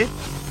pie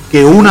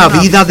que una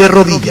vida de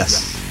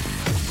rodillas.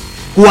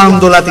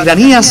 Cuando la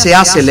tiranía se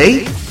hace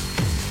ley,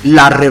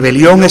 La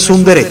rebelión es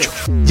un derecho.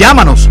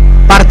 Llámanos,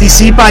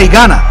 participa y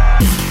gana.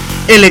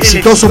 El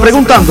exitoso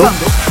preguntando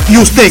y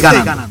usted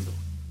ganando.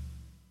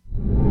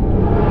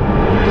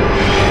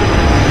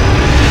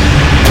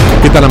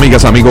 ¿Qué tal,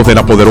 amigas, amigos de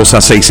la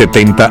poderosa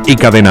 670 y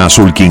Cadena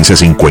Azul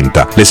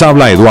 1550? Les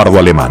habla Eduardo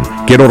Alemán.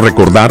 Quiero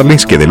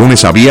recordarles que de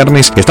lunes a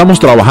viernes estamos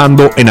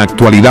trabajando en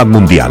actualidad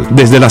mundial.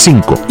 Desde las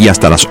 5 y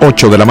hasta las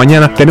 8 de la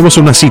mañana tenemos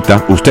una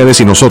cita,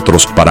 ustedes y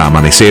nosotros, para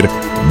amanecer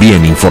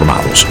bien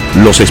informados.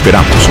 Los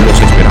esperamos,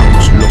 los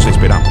esperamos, los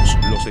esperamos,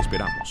 los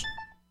esperamos.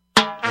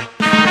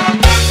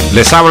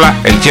 Les habla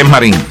el Chef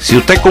Marín. Si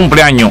usted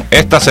cumple año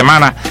esta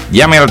semana,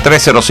 llame al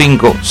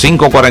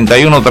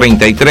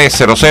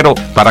 305-541-3300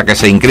 para que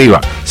se inscriba.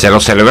 Se lo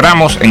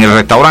celebramos en el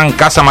restaurante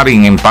Casa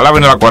Marín, en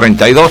Palabra la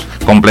 42,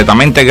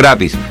 completamente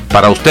gratis.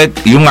 Para usted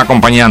y un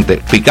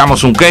acompañante.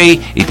 Picamos un cake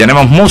y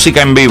tenemos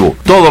música en vivo.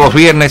 Todos los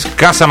viernes,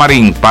 Casa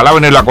Marín,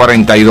 Palabra la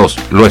 42.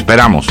 Lo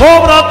esperamos.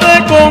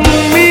 Cóbrate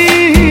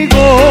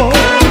conmigo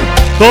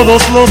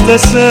todos los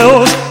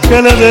deseos que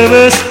le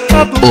debes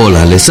a tu...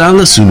 Hola, les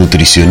habla su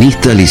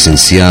nutricionista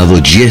licenciado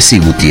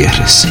Jesse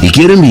Gutiérrez y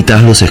quiero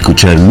invitarlos a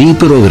escuchar mi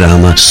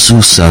programa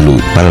Su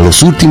Salud. Para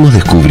los últimos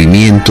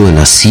descubrimientos en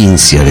la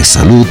ciencia de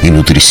salud y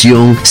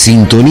nutrición,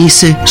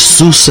 sintonice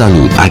Su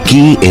Salud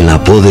aquí en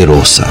La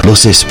Poderosa.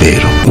 Los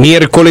espero.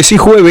 Miércoles y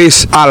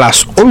jueves a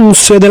las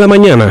 11 de la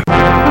mañana.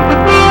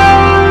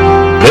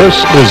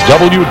 This is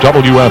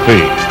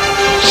WWFE,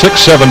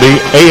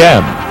 670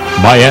 AM,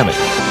 Miami.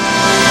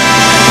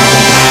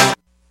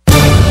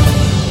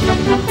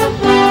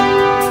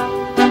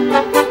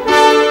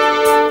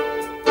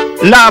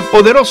 La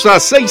poderosa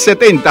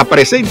 670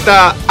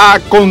 presenta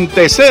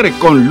Acontecer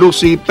con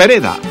Lucy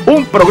Pereda,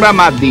 un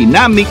programa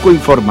dinámico,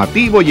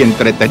 informativo y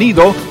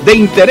entretenido de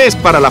interés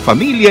para la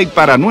familia y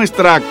para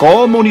nuestra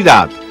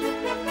comunidad.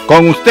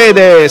 Con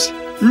ustedes,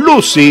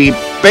 Lucy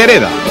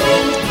Pereda.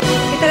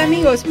 ¿Qué tal,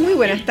 amigos? Muy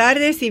buenas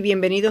tardes y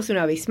bienvenidos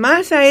una vez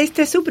más a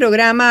su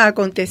programa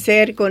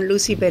Acontecer con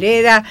Lucy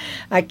Pereda,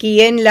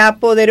 aquí en La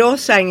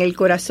Poderosa, en el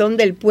corazón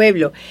del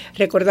pueblo.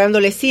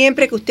 Recordándoles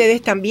siempre que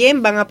ustedes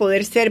también van a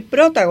poder ser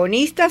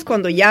protagonistas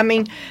cuando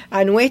llamen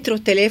a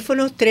nuestros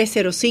teléfonos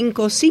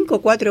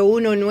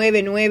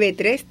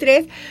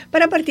 305-541-9933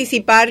 para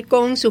participar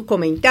con sus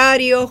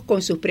comentarios,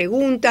 con sus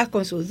preguntas,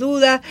 con sus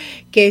dudas,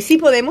 que si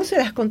podemos se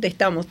las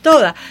contestamos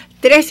todas.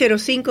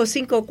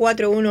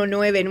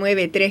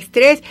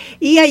 305-541-9933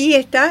 y allí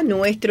está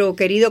nuestro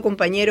querido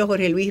compañero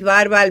Jorge Luis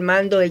Barba al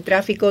mando del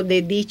tráfico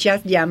de dichas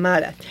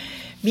llamadas.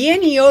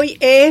 Bien, y hoy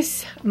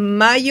es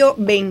mayo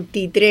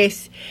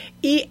 23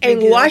 y en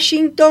 22.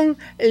 Washington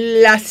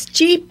las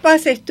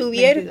chispas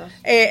estuvieron...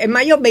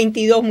 mayo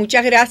 22,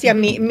 muchas gracias,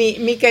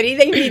 mi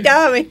querida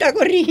invitada me está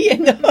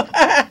corrigiendo.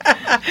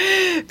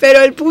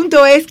 Pero el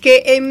punto es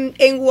que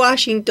en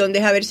Washington,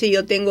 deja ver si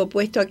yo tengo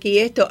puesto aquí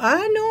esto.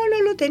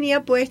 No lo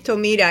tenía puesto,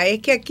 mira, es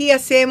que aquí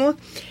hacemos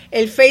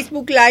el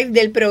Facebook Live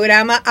del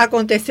programa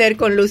Acontecer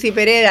con Lucy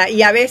Pereda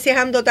y a veces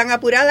ando tan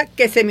apurada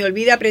que se me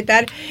olvida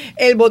apretar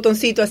el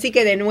botoncito. Así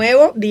que de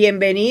nuevo,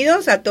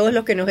 bienvenidos a todos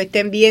los que nos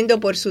estén viendo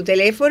por su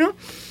teléfono.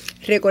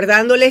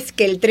 Recordándoles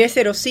que el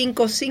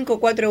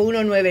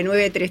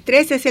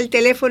 305-541-9933 es el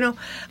teléfono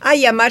a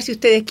llamar si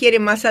ustedes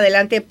quieren más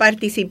adelante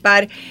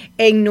participar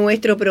en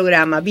nuestro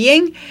programa.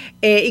 Bien,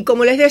 y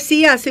como les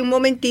decía hace un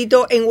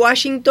momentito, en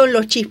Washington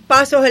los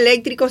chispazos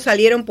eléctricos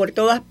salieron por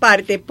todas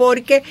partes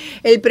porque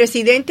el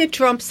presidente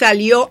Trump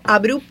salió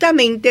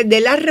abruptamente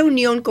de la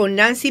reunión con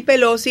Nancy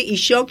Pelosi y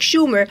Chuck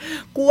Schumer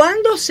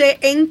cuando se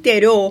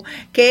enteró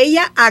que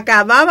ella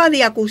acababa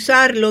de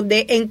acusarlo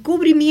de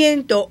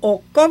encubrimiento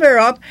o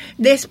cover-up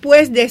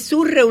después de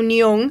su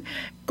reunión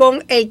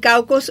con el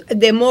caucus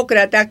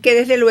demócrata, que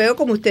desde luego,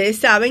 como ustedes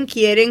saben,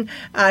 quieren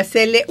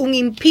hacerle un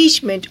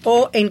impeachment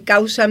o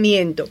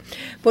encausamiento.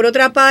 Por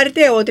otra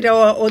parte,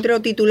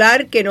 otro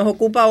titular que nos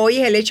ocupa hoy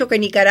es el hecho que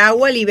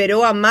Nicaragua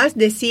liberó a más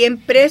de 100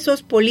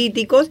 presos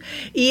políticos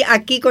y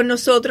aquí con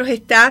nosotros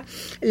está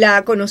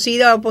la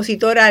conocida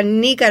opositora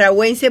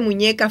nicaragüense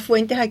Muñeca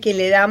Fuentes, a quien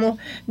le damos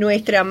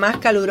nuestra más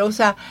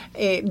calurosa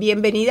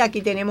bienvenida.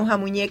 Aquí tenemos a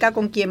Muñeca,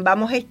 con quien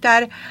vamos a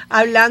estar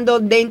hablando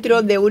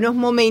dentro de unos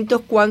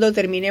momentos cuando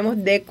terminemos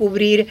de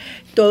cubrir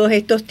todos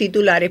estos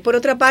titulares. Por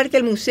otra parte,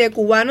 el Museo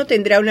Cubano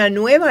tendrá una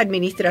nueva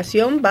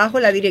administración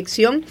bajo la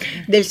dirección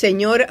del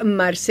señor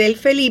Marcel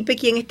Felipe,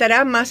 quien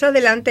estará más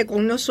adelante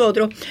con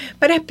nosotros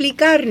para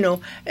explicarnos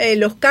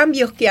los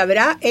cambios que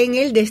habrá en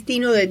el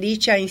destino de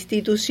dicha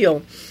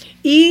institución.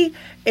 Y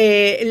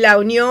la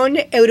Unión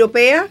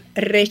Europea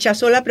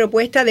rechazó la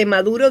propuesta de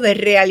Maduro de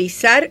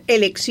realizar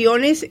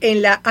elecciones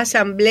en la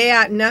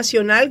Asamblea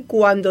Nacional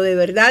cuando de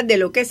verdad de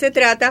lo que se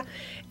trata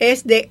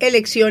es de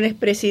elecciones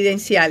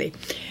presidenciales.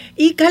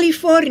 Y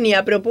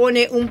California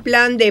propone un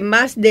plan de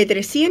más de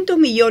 $300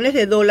 millones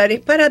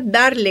para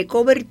darle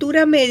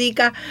cobertura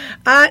médica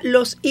a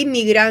los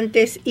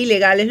inmigrantes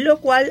ilegales, lo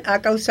cual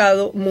ha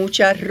causado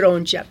mucha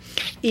roncha.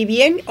 Y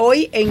bien,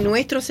 hoy en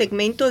nuestro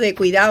segmento de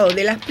cuidado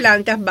de las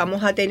plantas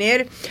vamos a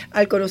tener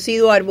al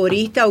conocido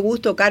arborista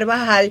Augusto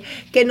Carvajal,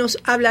 que nos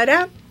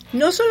hablará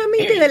no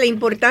solamente de la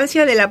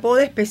importancia de la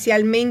poda,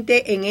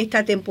 especialmente en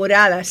esta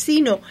temporada,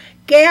 sino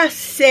qué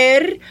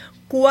hacer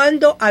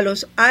cuando a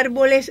los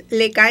árboles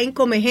le caen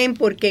comején,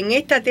 porque en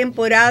esta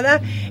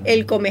temporada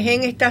el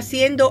comején está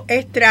haciendo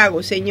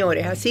estragos,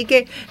 señores. Así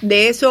que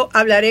de eso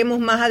hablaremos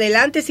más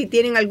adelante. Si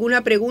tienen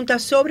alguna pregunta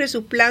sobre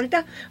sus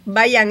plantas,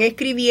 vayan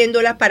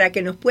escribiéndolas para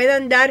que nos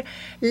puedan dar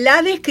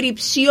la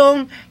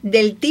descripción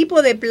del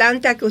tipo de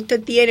planta que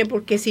usted tiene,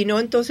 porque si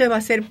no, entonces va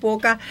a ser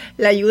poca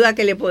la ayuda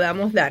que le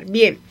podamos dar.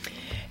 Bien,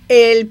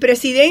 el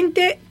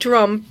presidente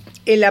Trump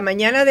en la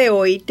mañana de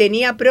hoy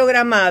tenía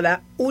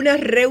programada una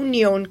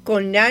reunión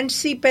con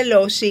Nancy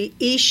Pelosi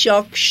y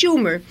Chuck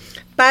Schumer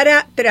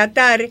para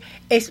tratar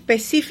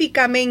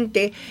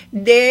específicamente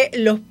de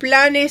los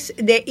planes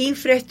de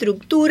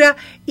infraestructura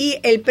y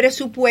el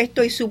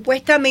presupuesto, y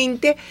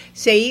supuestamente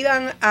se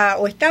iban a,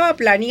 o estaba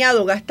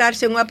planeado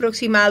gastarse un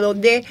aproximado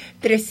de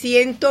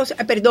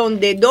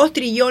de 2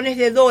 trillones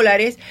de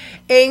dólares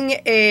en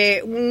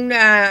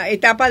una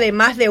etapa de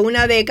más de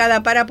una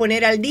década para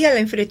poner al día la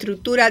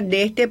infraestructura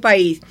de este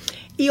país.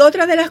 Y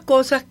otra de las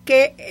cosas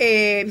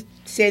que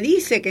se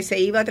dice que se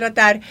iba a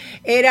tratar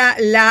era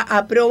la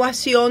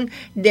aprobación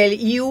del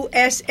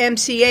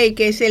USMCA,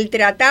 que es el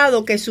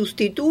tratado que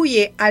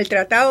sustituye al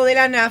tratado de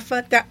la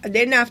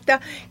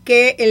NAFTA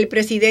que el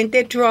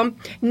presidente Trump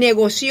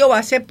negoció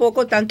hace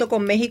poco tanto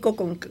con México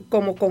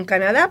como con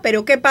Canadá.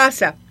 Pero ¿qué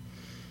pasa?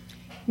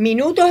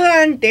 Minutos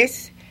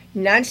antes,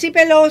 Nancy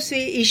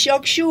Pelosi y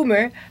Chuck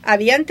Schumer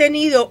habían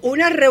tenido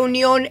una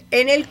reunión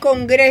en el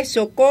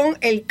Congreso con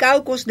el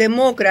caucus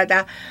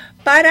demócrata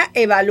para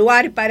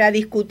evaluar, para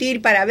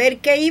discutir, para ver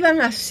qué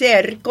iban a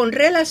hacer con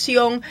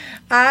relación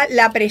a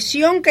la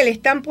presión que le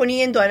están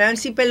poniendo a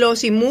Nancy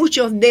Pelosi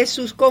muchos de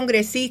sus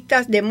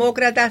congresistas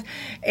demócratas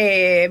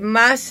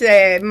más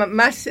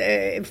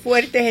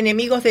fuertes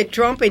enemigos de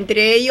Trump,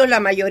 entre ellos la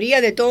mayoría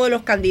de todos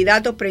los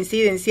candidatos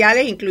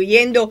presidenciales,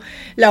 incluyendo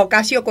la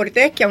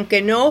Ocasio-Cortez, que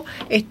aunque no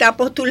está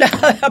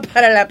postulada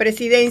para la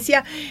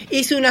presidencia,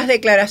 hizo unas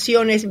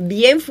declaraciones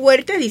bien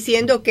fuertes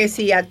diciendo que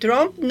si a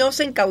Trump no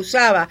se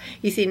encausaba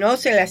y si no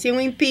se le hacía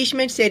un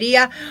impeachment,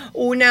 sería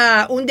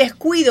un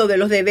descuido de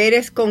los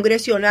deberes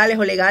congresionales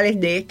o legales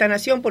de esta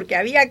nación, porque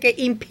había que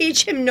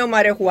impeach him no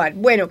matter what.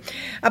 Bueno,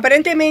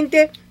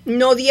 aparentemente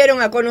no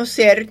dieron a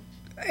conocer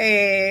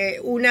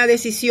una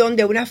decisión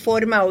de una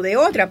forma o de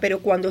otra, pero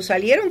cuando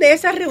salieron de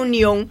esa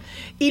reunión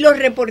y los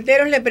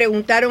reporteros le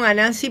preguntaron a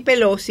Nancy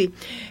Pelosi,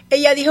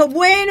 ella dijo,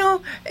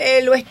 bueno,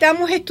 lo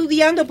estamos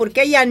estudiando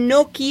porque ella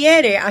no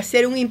quiere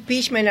hacer un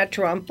impeachment a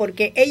Trump,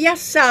 porque ella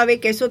sabe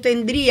que eso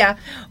tendría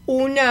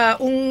un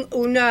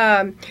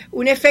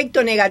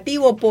efecto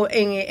negativo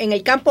en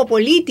el campo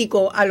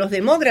político a los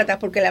demócratas,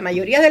 porque la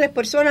mayoría de las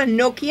personas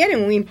no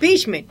quieren un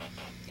impeachment.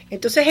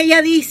 Entonces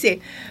ella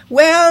dice,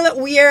 well,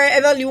 we are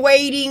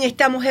evaluating,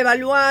 estamos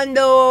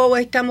evaluando,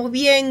 estamos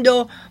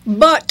viendo,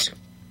 but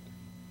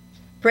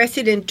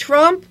President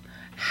Trump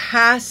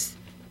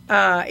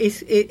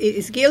is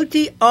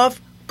guilty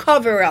of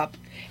cover-up.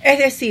 Es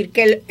decir,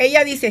 que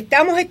ella dice,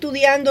 estamos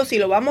estudiando si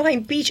lo vamos a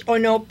impeach o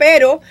no,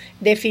 pero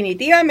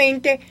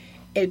definitivamente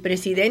el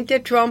presidente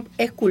Trump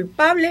es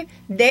culpable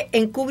de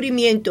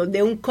encubrimiento,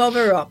 de un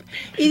cover-up.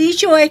 Y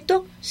dicho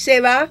esto,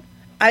 se va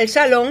al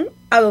salón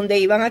a donde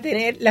iban a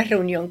tener la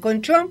reunión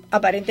con Trump.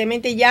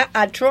 Aparentemente ya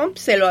a Trump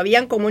se lo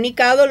habían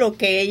comunicado lo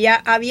que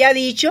ella había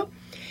dicho,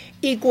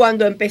 y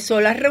cuando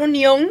empezó la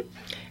reunión,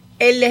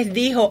 él les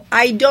dijo,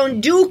 I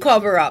don't do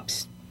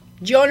cover-ups.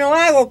 Yo no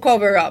hago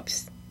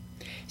cover-ups.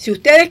 Si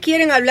ustedes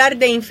quieren hablar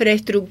de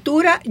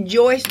infraestructura,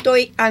 yo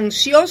estoy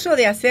ansioso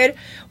de hacer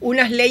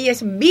unas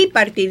leyes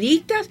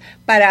bipartidistas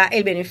para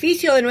el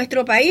beneficio de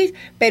nuestro país,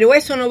 pero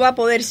eso no va a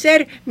poder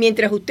ser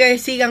mientras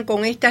ustedes sigan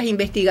con estas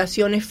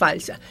investigaciones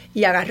falsas.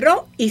 Y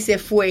agarró y se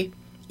fue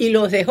y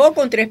los dejó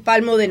con 3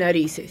 palmos de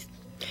narices.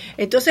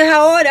 Entonces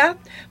ahora,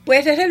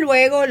 pues desde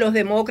luego los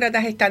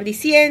demócratas están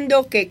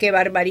diciendo que qué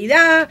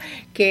barbaridad,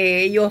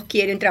 que ellos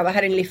quieren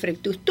trabajar en la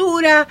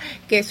infraestructura,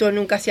 que eso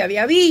nunca se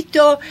había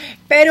visto,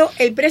 pero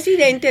el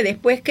presidente,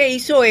 después que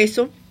hizo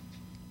eso,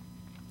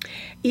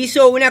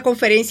 hizo una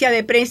conferencia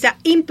de prensa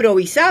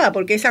improvisada,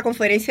 porque esa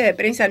conferencia de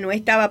prensa no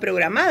estaba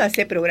programada,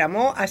 se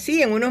programó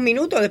así en unos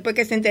minutos después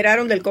que se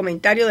enteraron del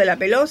comentario de la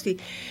Pelosi.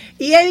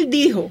 Y él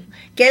dijo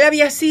que él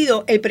había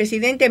sido el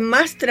presidente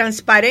más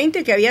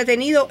transparente que había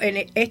tenido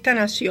en esta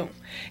nación,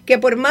 que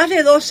por más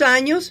de 2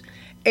 años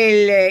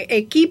el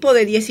equipo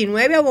de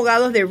 19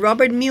 abogados de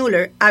Robert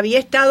Mueller había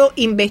estado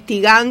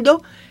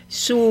investigando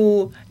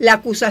la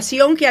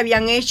acusación que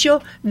habían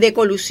hecho de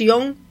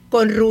colusión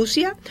con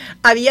Rusia,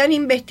 habían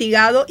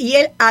investigado y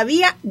él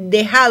había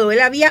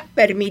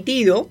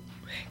permitido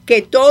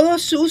que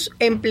todos sus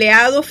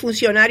empleados,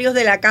 funcionarios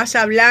de la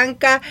Casa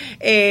Blanca,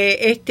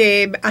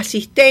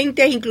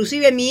 asistentes,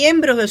 inclusive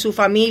miembros de su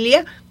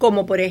familia,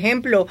 como por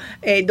ejemplo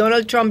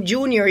Donald Trump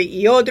Jr.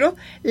 y otros,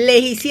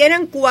 les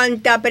hicieran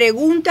cuanta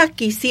preguntas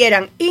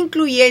quisieran,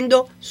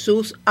 incluyendo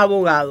sus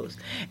abogados.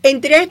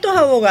 Entre estos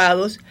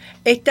abogados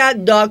está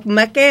Doug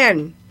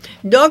McCann,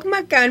 Doug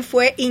McCann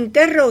fue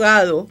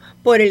interrogado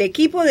por el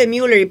equipo de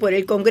Mueller y por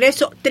el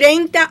Congreso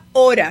 30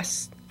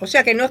 horas. O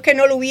sea que no es que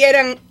no lo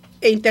hubieran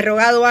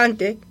interrogado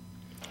antes,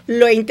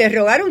 lo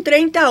interrogaron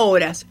 30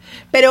 horas.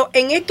 Pero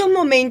en estos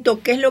momentos,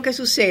 ¿qué es lo que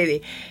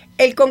sucede?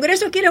 El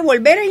Congreso quiere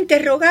volver a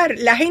interrogar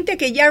la gente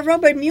que ya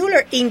Robert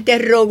Mueller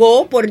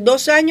interrogó por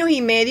 2 años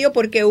y medio,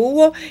 porque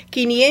hubo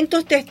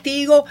 500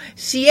 testigos,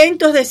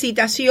 cientos de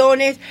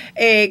citaciones,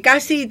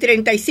 casi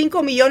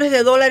 $35 millones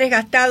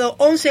gastados,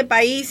 11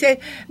 países,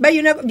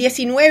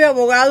 19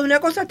 abogados, una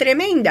cosa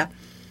tremenda.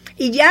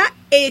 Y ya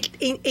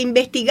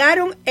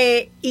investigaron,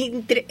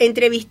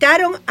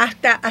 entrevistaron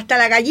hasta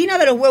la gallina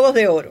de los huevos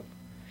de oro.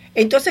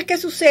 Entonces, ¿qué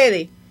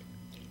sucede?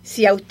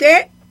 Si a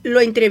usted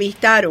lo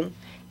entrevistaron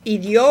y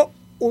dio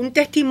un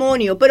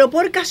testimonio, pero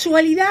por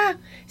casualidad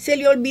se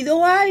le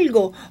olvidó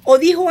algo o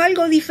dijo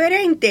algo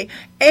diferente,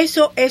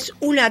 eso es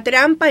una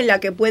trampa en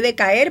la que puede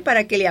caer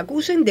para que le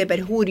acusen de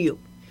perjurio.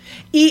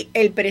 Y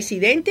el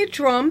presidente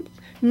Trump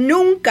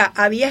nunca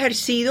había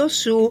ejercido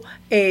su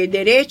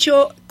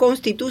derecho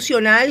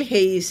constitucional,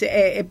 his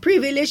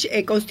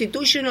privilege,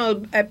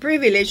 constitutional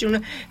privilege,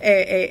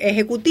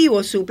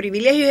 ejecutivo, su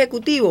privilegio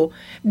ejecutivo,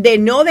 de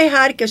no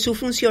dejar que sus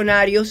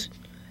funcionarios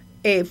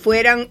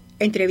fueran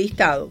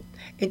entrevistados.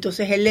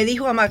 Entonces él le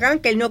dijo a McCann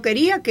que él no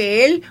quería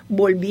que él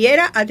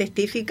volviera a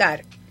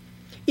testificar.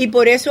 Y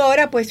por eso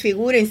ahora, pues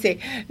figúrense,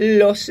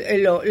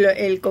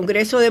 el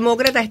Congreso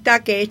Demócrata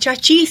está que echa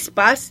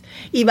chispas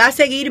y va a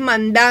seguir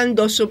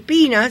mandando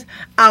supinas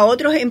a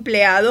otros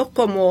empleados,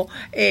 como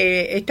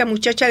esta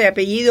muchacha de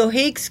apellido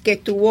Hicks, que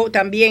estuvo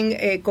también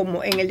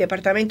como en el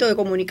Departamento de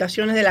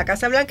Comunicaciones de la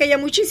Casa Blanca, y a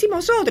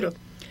muchísimos otros.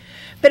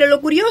 Pero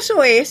lo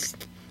curioso es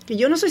que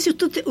yo no sé si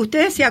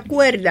ustedes se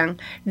acuerdan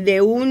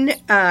de un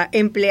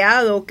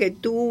empleado que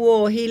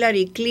tuvo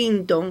Hillary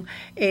Clinton,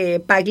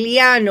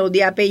 Pagliano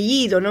de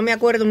apellido, no me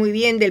acuerdo muy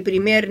bien del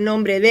primer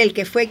nombre de él,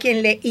 que fue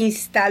quien le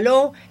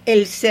instaló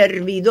el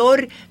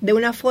servidor de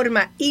una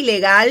forma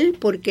ilegal,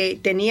 porque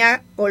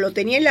lo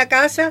tenía en la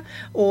casa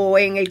o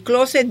en el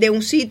closet de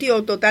un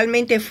sitio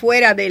totalmente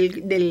fuera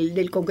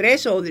del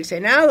Congreso o del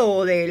Senado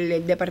o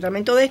del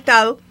Departamento de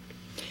Estado.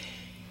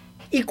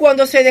 Y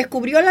cuando se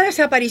descubrió la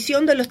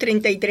desaparición de los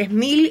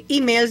 33,000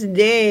 emails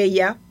de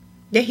ella,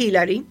 de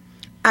Hillary,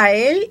 a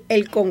él,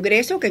 el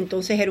Congreso, que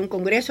entonces era un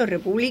Congreso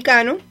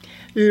republicano,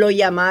 lo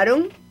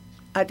llamaron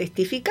a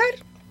testificar.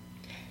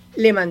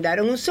 Le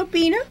mandaron un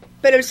subpoena,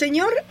 pero el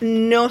señor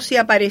no se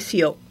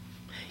apareció.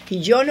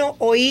 Y yo no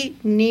oí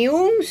ni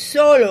un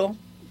solo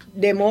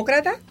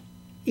demócrata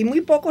y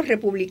muy pocos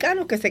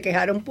republicanos que se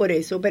quejaron por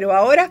eso. Pero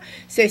ahora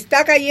se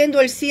está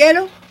cayendo el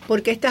cielo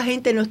porque esta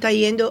gente no está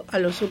yendo a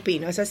los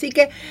subpoenas. Así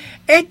que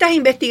estas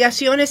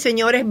investigaciones,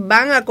 señores,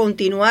 van a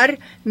continuar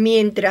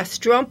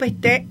mientras Trump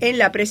esté en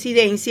la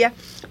presidencia,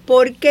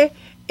 porque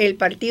el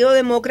Partido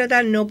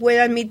Demócrata no puede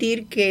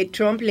admitir que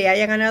Trump le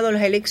haya ganado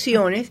las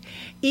elecciones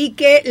y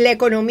que la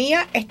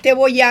economía esté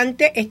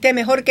boyante, esté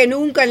mejor que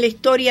nunca en la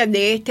historia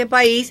de este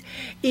país,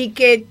 y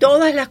que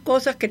todas las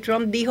cosas que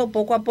Trump dijo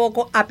poco a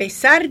poco, a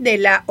pesar de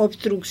la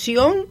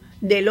obstrucción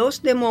de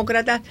los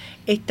demócratas,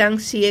 están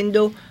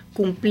siendo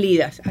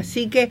cumplidas.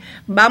 Así que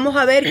vamos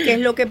a ver qué es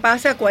lo que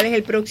pasa, cuál es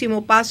el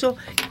próximo paso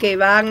que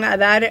van a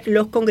dar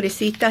los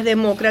congresistas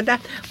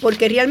demócratas,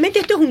 porque realmente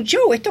esto es un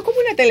show, esto es como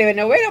una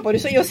telenovela. Por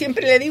eso yo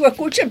siempre le digo,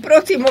 escucha el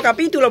próximo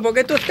capítulo,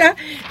 porque esto está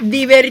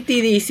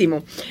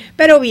divertidísimo.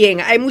 Pero bien,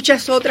 hay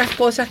muchas otras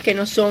cosas que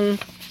no son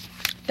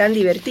tan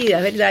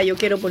divertidas, ¿verdad? Yo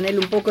quiero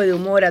ponerle un poco de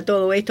humor a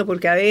todo esto,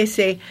 porque a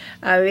veces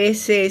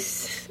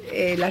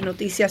las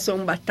noticias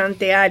son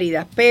bastante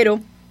áridas,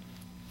 pero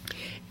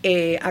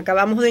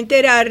acabamos de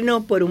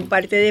enterarnos por un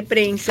parte de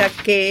prensa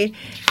que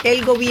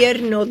el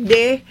gobierno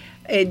de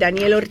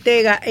Daniel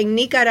Ortega en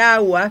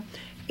Nicaragua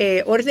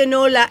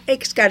ordenó la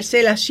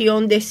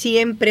excarcelación de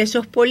 100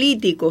 presos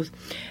políticos.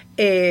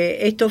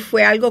 Esto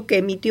fue algo que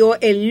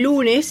emitió el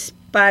lunes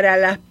para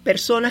las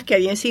personas que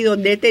habían sido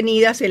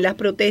detenidas en las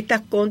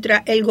protestas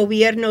contra el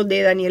gobierno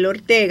de Daniel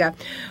Ortega,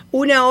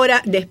 una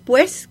hora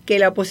después que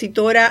la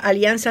opositora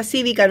Alianza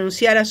Cívica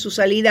anunciara su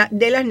salida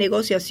de las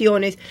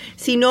negociaciones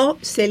si no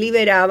se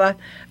liberaba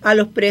a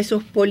los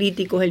presos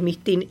políticos.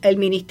 El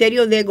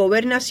Ministerio de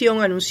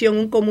Gobernación anunció en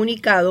un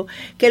comunicado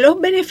que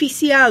los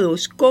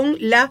beneficiados con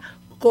la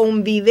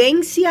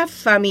convivencia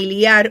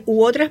familiar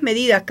u otras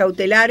medidas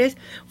cautelares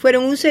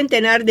fueron un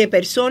centenar de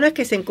personas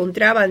que se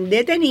encontraban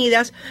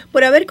detenidas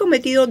por haber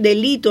cometido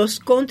delitos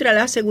contra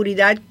la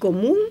seguridad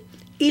común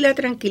y la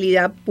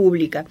tranquilidad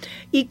pública,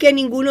 y que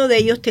ninguno de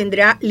ellos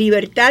tendrá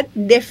libertad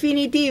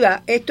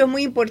definitiva. Esto es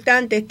muy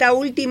importante, esta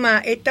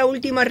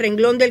última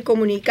renglón del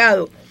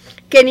comunicado,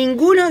 que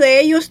ninguno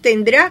de ellos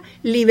tendrá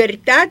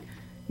libertad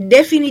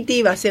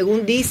definitiva,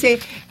 según dice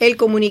el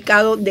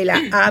comunicado de la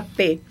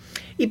AP.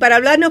 Y para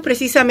hablarnos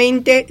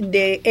precisamente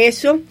de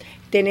eso,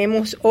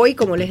 tenemos hoy,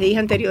 como les dije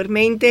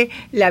anteriormente,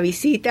 la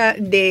visita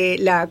de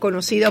la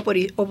conocida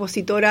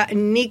opositora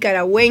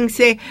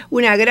nicaragüense,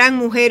 una gran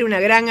mujer, una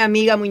gran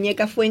amiga,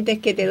 Muñeca Fuentes,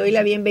 que te doy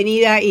la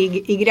bienvenida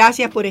y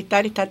gracias por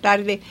estar esta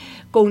tarde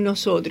con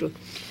nosotros.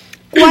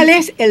 ¿Cuál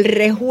es el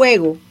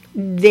rejuego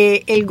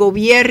del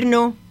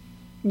gobierno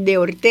de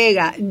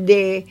Ortega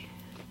de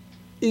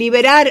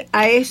liberar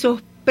a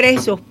esos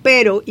presos,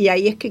 pero, y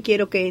ahí es que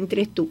quiero que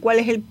entres tú, ¿cuál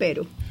es el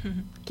pero?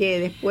 Que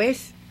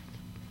después...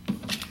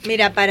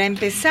 Mira, para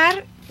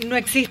empezar, no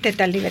existe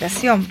tal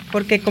liberación,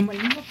 porque como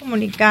el mismo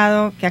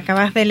comunicado que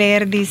acabas de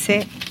leer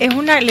dice, es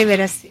una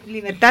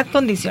libertad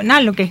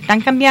condicional, lo que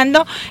están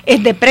cambiando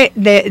es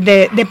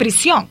de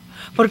prisión,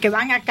 porque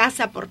van a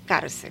casa por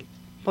cárcel,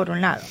 por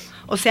un lado.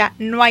 O sea,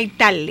 no hay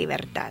tal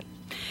libertad.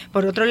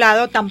 Por otro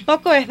lado,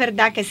 tampoco es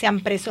verdad que sean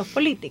presos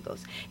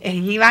políticos.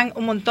 Llevan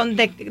un montón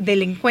de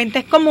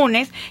delincuentes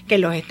comunes que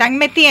los están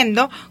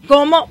metiendo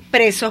como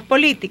presos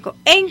políticos.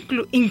 E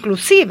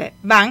inclusive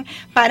van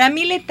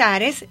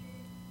paramilitares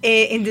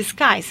in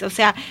disguise, o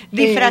sea,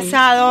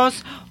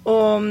 disfrazados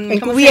o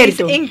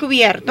encubiertos,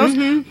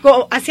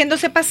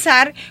 haciéndose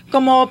pasar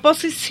como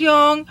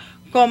oposición,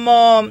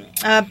 como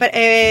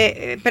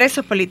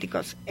presos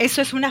políticos.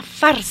 Eso es una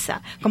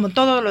farsa, como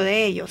todo lo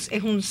de ellos.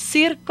 Es un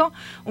circo,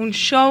 un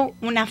show,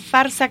 una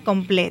farsa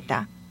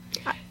completa.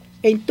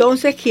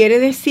 Entonces quiere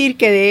decir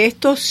que de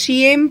estos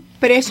 100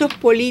 presos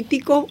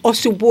políticos, o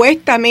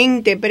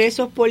supuestamente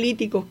presos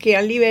políticos que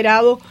han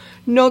liberado,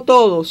 no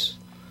todos.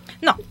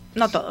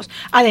 No todos.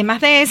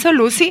 Además de eso,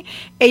 Lucy,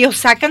 ellos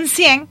sacan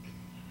 100,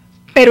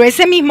 pero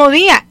ese mismo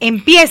día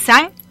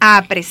empiezan a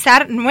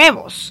apresar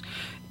nuevos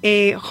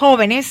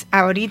jóvenes.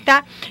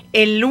 Ahorita,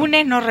 el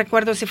lunes, no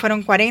recuerdo si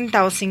fueron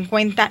 40 o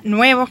 50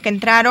 nuevos que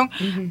entraron.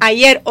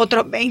 Ayer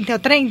otros 20 o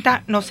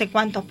 30, no sé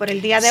cuántos por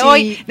el día de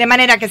hoy. De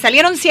manera que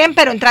salieron 100,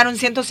 pero entraron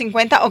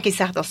 150 o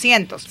quizás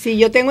 200. Sí,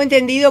 yo tengo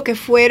entendido que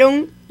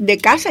fueron de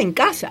casa en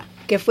casa,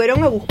 que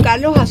fueron a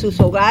buscarlos a sus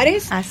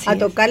hogares, a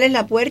tocarles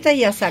la puerta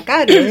y a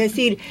sacarlos. Es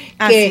decir,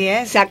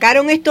 que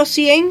sacaron estos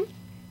 100,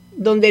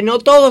 donde no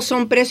todos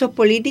son presos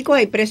políticos,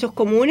 hay presos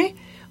comunes,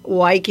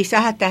 o hay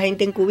quizás hasta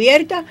gente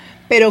encubierta,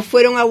 pero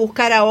fueron a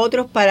buscar a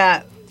otros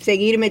para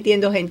seguir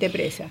metiendo gente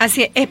presa.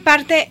 Así es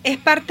parte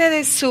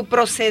de su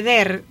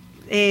proceder,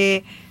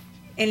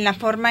 en la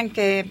forma en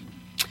que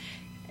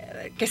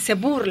se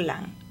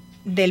burlan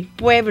del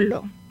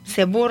pueblo,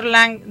 se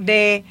burlan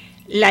de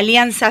la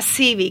alianza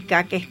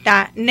cívica que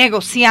está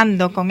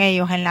negociando con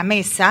ellos en la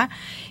mesa,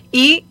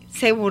 y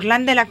se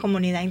burlan de la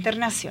comunidad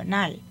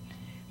internacional,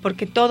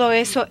 porque todo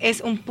eso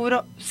es un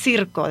puro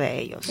circo de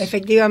ellos.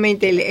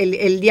 Efectivamente,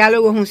 el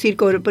diálogo es un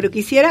circo, pero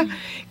quisiera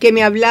que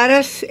me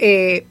hablaras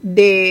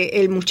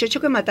del muchacho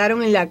que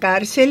mataron en la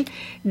cárcel,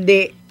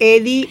 de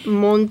Eddie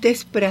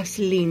Montes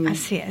Praslin.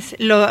 Así es,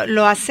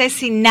 lo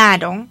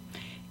asesinaron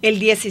el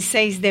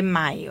 16 de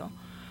mayo.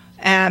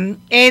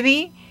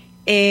 Eddie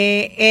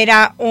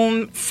era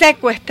un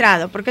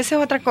secuestrado, porque esa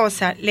es otra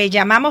cosa, le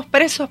llamamos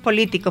presos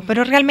políticos,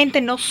 pero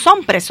realmente no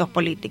son presos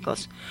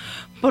políticos,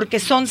 porque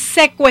son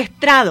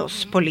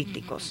secuestrados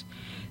políticos,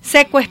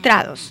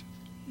 secuestrados,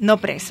 no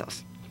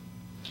presos.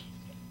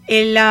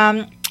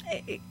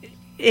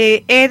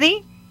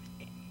 Eddie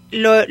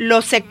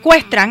lo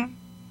secuestran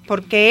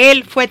porque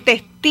él fue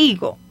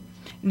testigo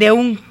de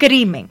un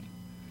crimen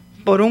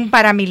por un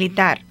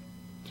paramilitar.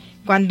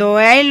 Cuando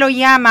a él lo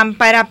llaman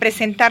para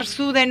presentar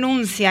su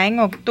denuncia en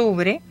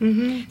octubre,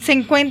 se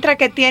encuentra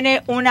que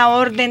tiene una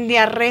orden de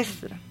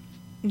arresto,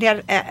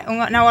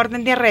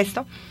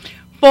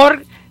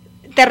 por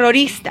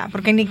terrorista,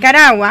 porque en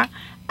Nicaragua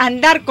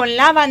andar con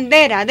la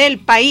bandera del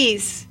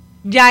país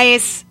ya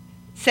es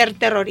ser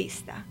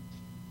terrorista.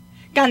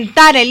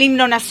 Cantar el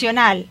himno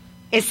nacional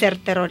es ser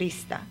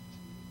terrorista.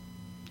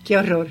 ¡Qué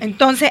horror!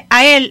 Entonces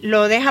a él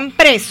lo dejan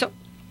preso.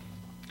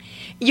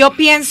 Yo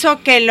pienso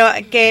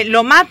que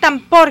lo matan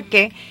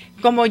porque,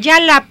 como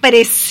ya la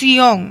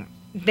presión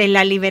de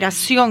la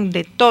liberación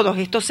de todos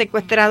estos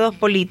secuestrados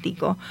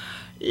políticos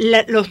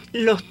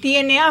los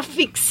tiene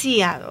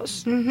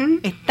asfixiados,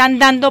 están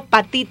dando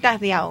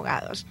patitas de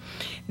ahogados.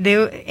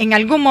 En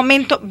algún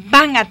momento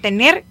van a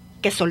tener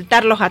que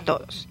soltarlos a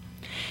todos.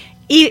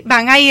 Y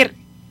van a ir,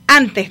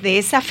 antes de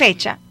esa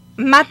fecha,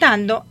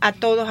 matando a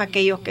todos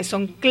aquellos que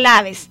son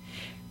claves,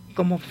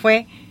 como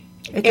fue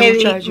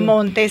Eddie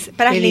Montes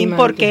Praslin,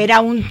 porque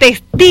era un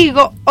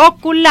testigo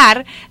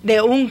ocular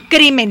de un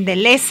crimen de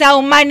lesa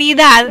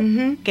humanidad,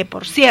 que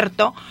por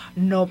cierto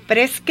no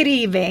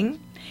prescriben.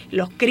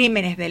 Los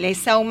crímenes de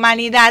lesa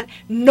humanidad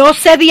no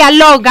se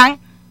dialogan,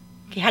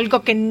 que es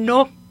algo que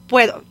no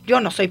puedo, yo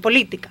no soy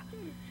política,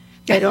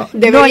 pero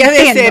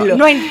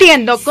no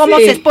entiendo cómo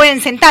se pueden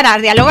sentar a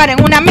dialogar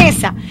en una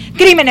mesa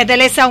crímenes de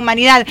lesa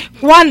humanidad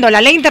cuando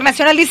la ley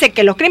internacional dice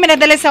que los crímenes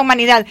de lesa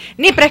humanidad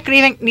ni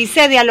prescriben ni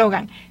se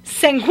dialogan.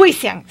 Se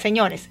enjuician,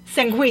 señores, se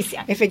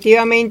enjuician.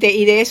 Efectivamente,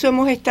 y de eso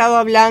hemos estado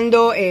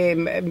hablando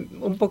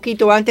un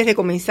poquito antes de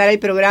comenzar el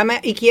programa,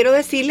 y quiero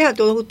decirles a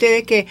todos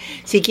ustedes que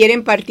si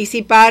quieren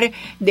participar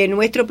de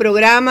nuestro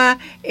programa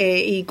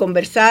y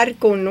conversar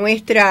con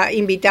nuestra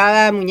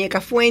invitada Muñeca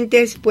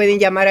Fuentes, pueden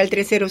llamar al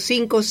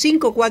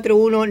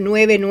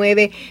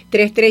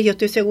 305-541-9933. Yo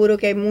estoy seguro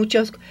que hay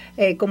muchos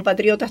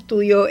compatriotas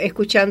tuyos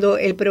escuchando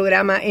el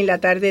programa en la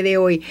tarde de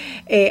hoy.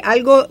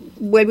 Algo,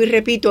 vuelvo y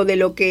repito, de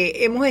lo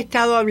que hemos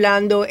estado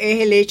hablando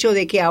es el hecho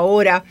de que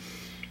ahora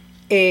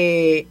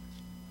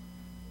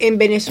en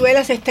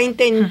Venezuela se está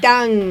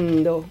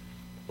intentando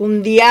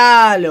un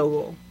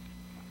diálogo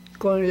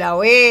con la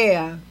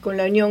OEA, con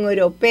la Unión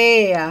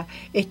Europea,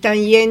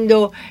 están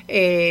yendo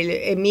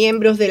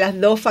miembros de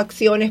las dos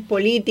facciones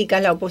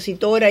políticas, la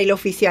opositora y la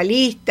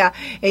oficialista,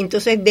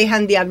 entonces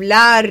dejan de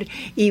hablar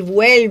y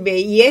vuelve,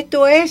 y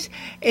esto es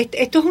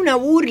una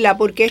burla,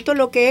 porque esto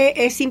lo que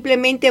es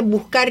simplemente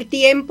buscar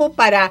tiempo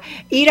para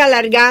ir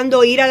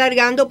alargando,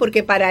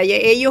 porque para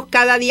ellos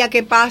cada día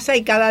que pasa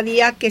y cada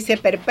día que se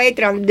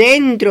perpetran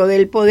dentro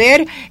del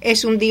poder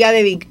es un día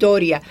de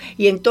victoria,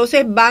 y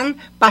entonces van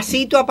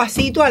pasito a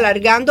pasito alargando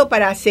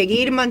para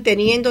seguir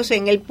manteniéndose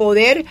en el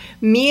poder,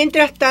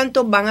 mientras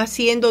tanto van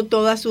haciendo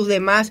todas sus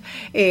demás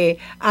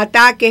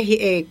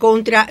ataques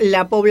contra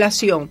la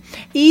población.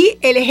 Y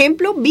el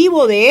ejemplo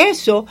vivo de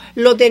eso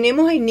lo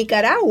tenemos en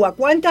Nicaragua.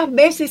 ¿Cuántas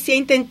veces se ha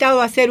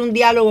intentado hacer un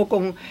diálogo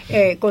con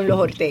los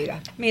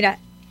Ortega? Mira,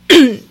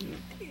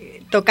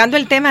 tocando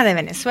el tema de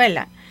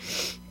Venezuela,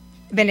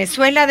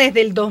 Venezuela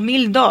desde el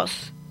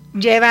 2002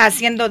 lleva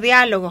haciendo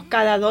diálogos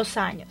cada 2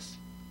 años.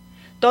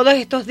 Todos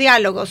estos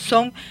diálogos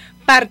son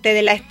parte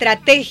de la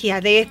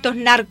estrategia de estos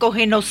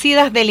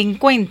narcogenocidas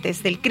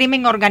delincuentes del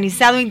crimen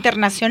organizado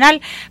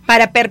internacional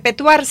para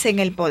perpetuarse en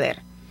el poder.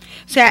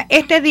 O sea,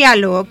 este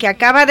diálogo que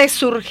acaba de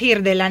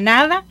surgir de la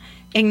nada,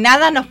 en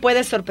nada nos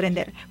puede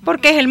sorprender,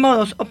 porque es el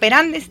modus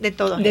operandi de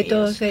todos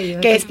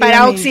ellos, que es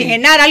para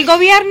oxigenar al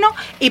gobierno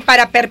y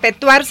para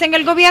perpetuarse en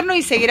el gobierno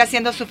y seguir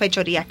haciendo sus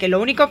fechorías, que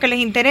lo único que les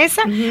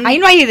interesa, ahí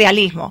no hay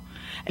idealismo,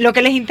 lo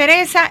que les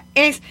interesa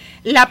es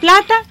la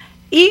plata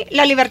y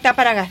la libertad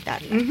para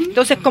gastarla.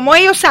 Entonces, como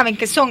ellos saben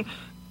que son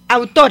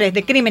autores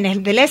de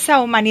crímenes de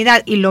lesa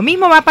humanidad, y lo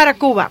mismo va para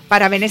Cuba,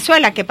 para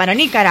Venezuela, que para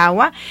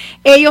Nicaragua,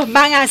 ellos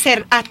van a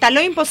hacer hasta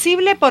lo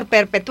imposible por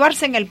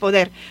perpetuarse en el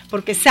poder,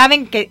 porque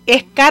saben que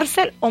es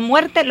cárcel o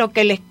muerte lo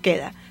que les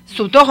queda.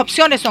 Sus 2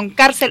 opciones son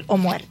cárcel o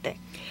muerte.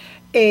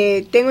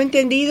 Tengo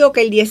entendido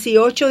que el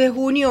 18 de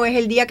junio es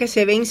el día que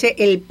se vence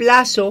el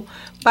plazo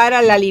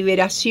para la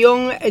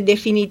liberación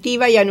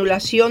definitiva y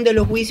anulación de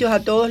los juicios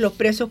a todos los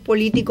presos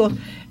políticos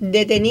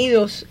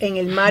detenidos en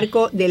el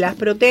marco de las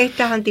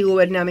protestas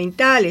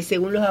antigubernamentales,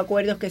 según los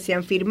acuerdos que se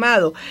han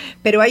firmado.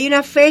 Pero hay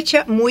una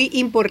fecha muy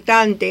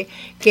importante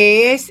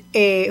que es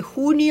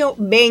junio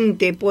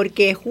 20,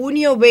 porque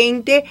junio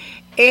 20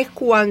 es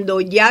cuando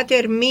ya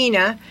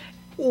termina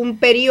un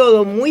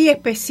periodo muy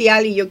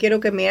especial, y yo quiero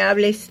que me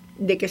hables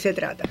de qué se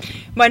trata.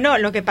 Bueno,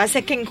 lo que pasa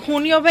es que en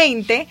junio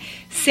 20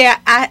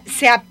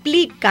 se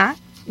aplica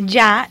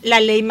ya la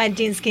ley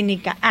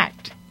Magnitsky-Nica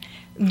Act,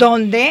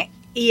 donde,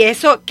 y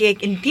eso que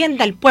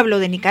entienda el pueblo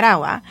de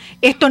Nicaragua,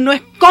 esto no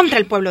es contra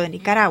el pueblo de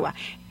Nicaragua,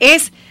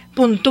 es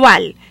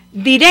puntual,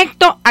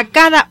 directo a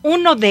cada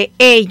uno de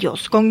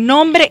ellos, con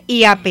nombre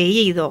y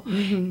apellido.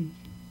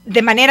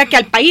 De manera que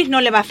al país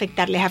no le va a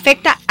afectar, les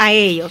afecta a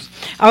ellos.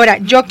 Ahora,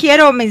 yo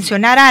quiero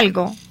mencionar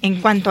algo en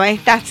cuanto a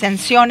estas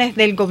sanciones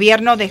del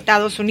gobierno de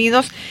Estados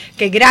Unidos,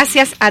 que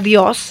gracias a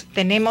Dios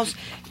tenemos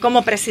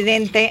como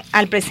presidente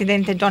al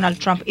presidente Donald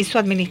Trump y su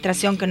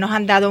administración, que nos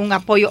han dado un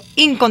apoyo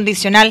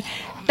incondicional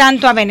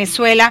tanto a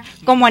Venezuela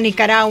como a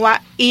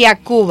Nicaragua y a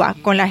Cuba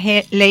con la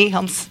ley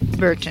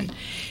Helms-Burton.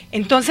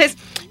 Entonces,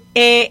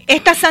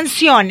 estas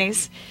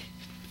sanciones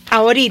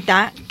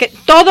ahorita, que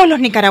todos los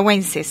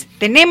nicaragüenses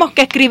tenemos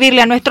que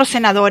escribirle a nuestros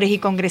senadores y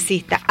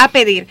congresistas a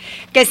pedir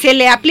que se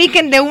le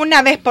apliquen de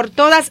una vez por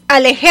todas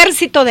al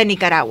ejército de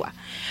Nicaragua,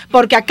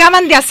 porque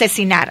acaban de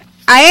asesinar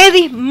a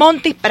Edith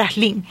Montis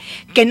Praslin,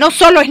 que no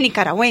solo es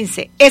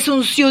nicaragüense, es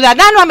un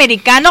ciudadano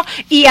americano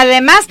y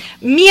además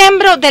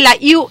miembro de la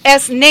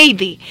US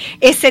Navy.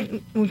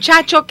 Ese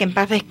muchacho, que en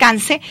paz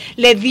descanse,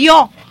 le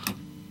dio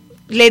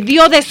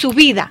de su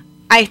vida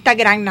a esta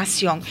gran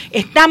nación.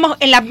 Estamos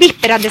en la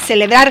víspera de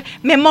celebrar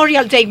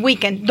Memorial Day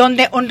Weekend,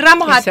 donde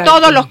honramos a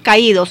todos los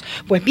caídos.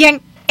 Pues bien,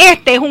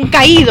 este es un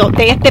caído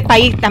de este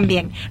país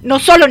también, no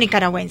solo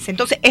nicaragüense.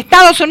 Entonces,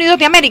 Estados Unidos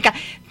de América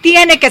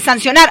tiene que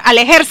sancionar al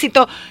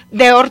ejército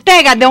de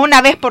Ortega de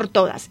una vez por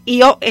todas. Y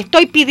yo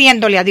estoy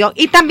pidiéndole a Dios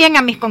y también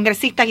a mis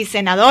congresistas y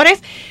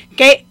senadores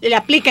que le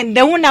apliquen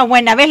de una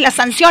buena vez las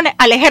sanciones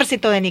al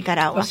ejército de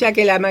Nicaragua. O sea,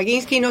 que la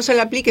Magnitsky no se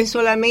la apliquen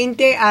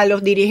solamente a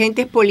los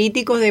dirigentes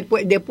políticos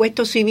de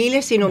puestos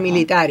civiles, sino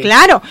militares.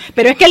 Claro,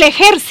 pero es que el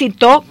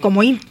ejército,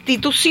 como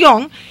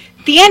institución,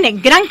 tiene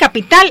gran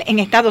capital en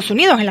Estados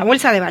Unidos, en la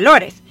bolsa de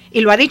valores.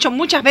 Y lo ha dicho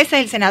muchas veces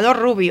el senador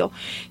Rubio,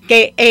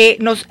 que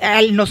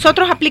al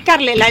nosotros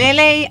aplicarle la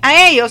ley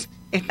a ellos,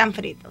 están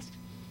fritos,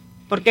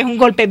 porque es un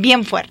golpe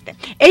bien fuerte.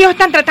 Ellos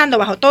están tratando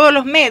bajo todos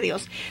los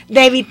medios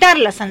de evitar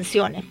las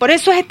sanciones. Por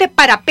eso es este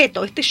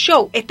parapeto, este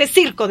show, este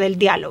circo del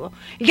diálogo.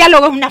 El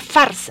diálogo es una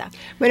farsa.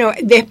 Bueno,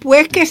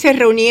 después que se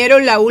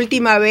reunieron la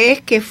última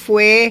vez, que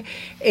fue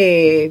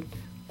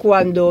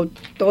cuando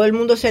todo el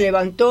mundo se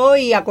levantó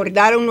y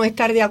acordaron no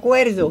estar de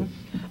acuerdo,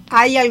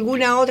 ¿hay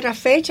alguna otra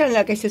fecha en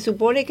la que se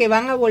supone que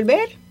van a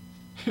volver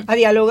a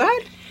dialogar?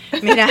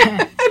 Mira,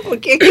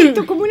 porque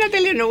esto es como una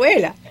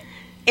telenovela.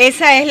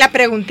 Esa es la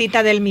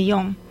preguntita del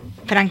millón,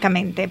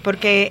 francamente,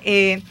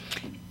 porque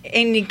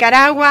en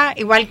Nicaragua,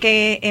 igual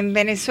que en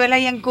Venezuela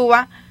y en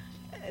Cuba,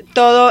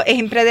 todo es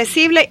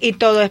impredecible y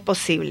todo es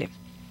posible.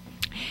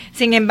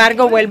 Sin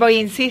embargo, vuelvo e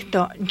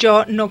insisto,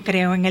 yo no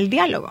creo en el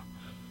diálogo.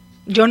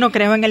 Yo no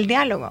creo en el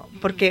diálogo,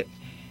 porque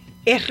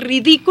es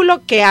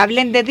ridículo que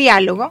hablen de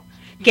diálogo,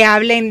 que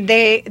hablen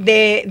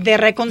de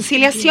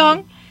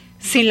reconciliación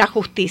sin la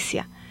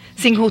justicia.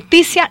 Sin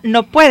justicia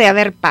no puede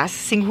haber paz,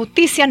 sin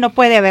justicia no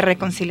puede haber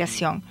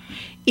reconciliación.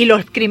 Y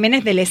los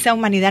crímenes de lesa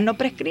humanidad no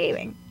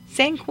prescriben,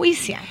 se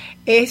enjuician.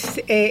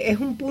 Es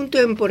un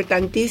punto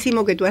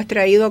importantísimo que tú has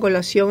traído a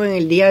colación en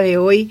el día de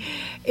hoy,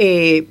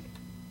 el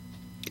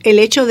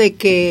hecho de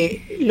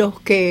que los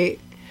que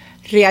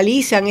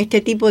realizan este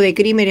tipo de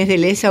crímenes de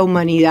lesa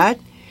humanidad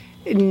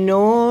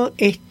no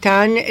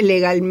están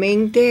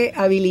legalmente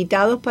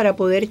habilitados para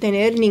poder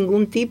tener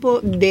ningún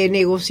tipo de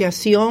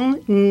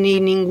negociación ni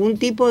ningún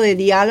tipo de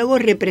diálogo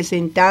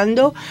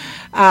representando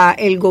a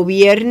el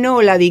gobierno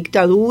o la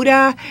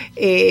dictadura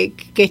que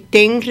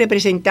estén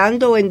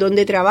representando o en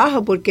donde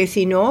trabaja, porque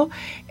si no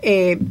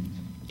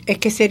es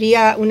que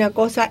sería una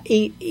cosa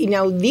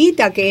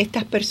inaudita que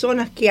estas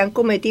personas que han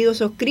cometido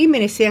esos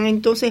crímenes sean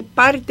entonces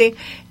parte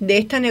de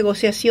esta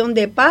negociación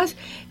de paz,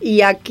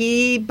 y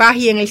aquí paz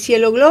y en el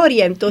cielo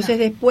gloria. Entonces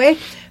después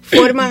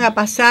forman a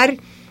pasar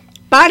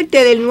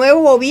parte del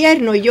nuevo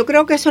gobierno, y yo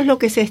creo que eso es lo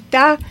que se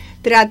está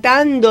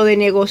tratando de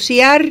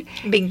negociar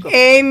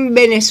en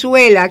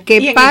Venezuela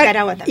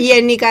y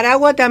en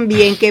Nicaragua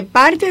también, que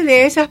parte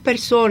de esas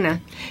personas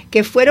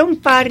que fueron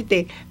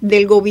parte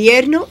del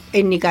gobierno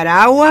en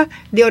Nicaragua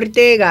de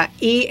Ortega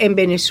y en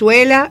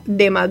Venezuela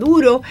de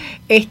Maduro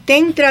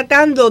estén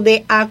tratando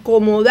de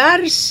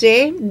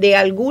acomodarse de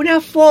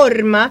alguna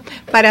forma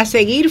para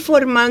seguir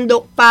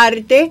formando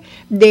parte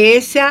de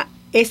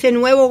ese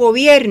nuevo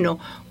gobierno,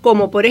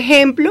 como por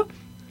ejemplo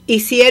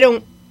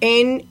hicieron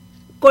en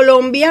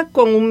Colombia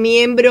con un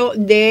miembro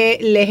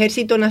del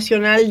Ejército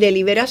Nacional de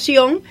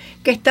Liberación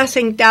que está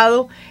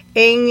sentado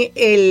en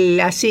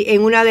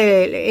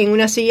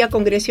una silla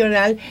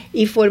congresional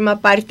y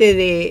forma parte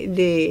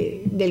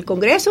del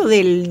Congreso,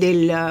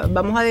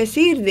 vamos a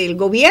decir, del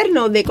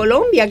gobierno de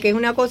Colombia, que es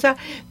una cosa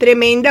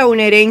tremenda,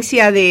 una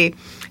herencia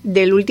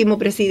del último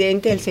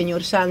presidente, el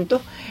señor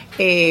Santos,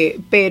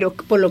 pero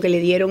por lo que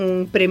le dieron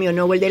un premio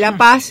Nobel de la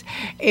Paz,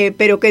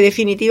 pero que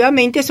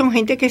definitivamente son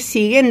gente que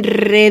sigue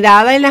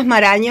enredada en las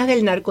marañas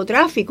del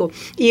narcotráfico,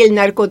 y el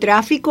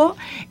narcotráfico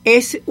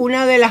es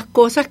una de las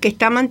cosas que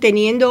está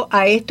manteniendo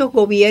a estos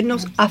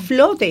gobiernos a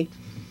flote.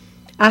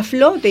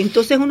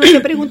 Entonces uno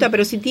se pregunta,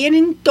 pero si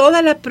tienen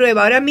todas las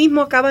pruebas, ahora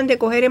mismo acaban de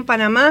coger en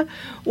Panamá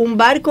un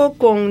barco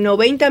con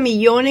 90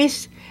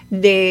 millones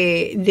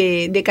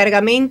de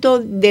cargamento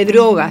de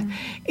drogas.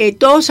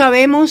 Todos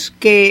sabemos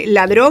que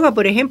la droga,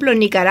 por ejemplo, en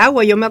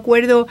Nicaragua, yo me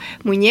acuerdo,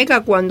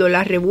 muñeca, cuando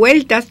las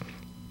revueltas,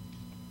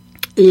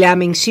 la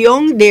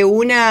mención de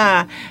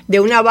una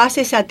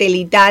base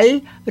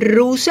satelital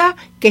rusa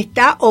que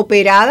está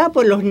operada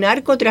por los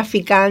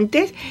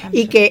narcotraficantes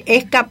y que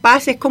es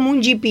capaz, es como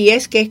un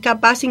GPS que es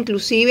capaz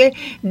inclusive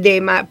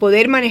de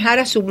poder manejar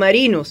a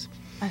submarinos.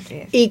 Así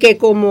es. Y que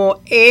como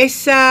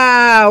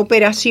esa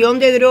operación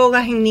de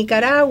drogas en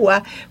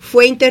Nicaragua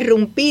fue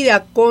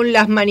interrumpida con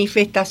las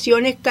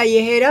manifestaciones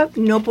callejeras,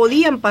 no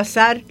podían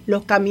pasar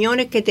los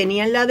camiones que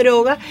tenían la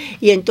droga,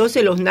 y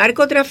entonces los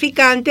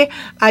narcotraficantes,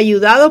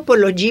 ayudados por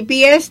los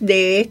GPS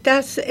de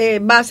estas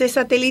bases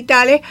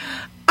satelitales,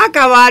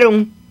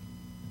 acabaron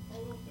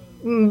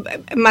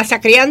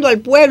masacreando al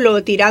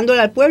pueblo,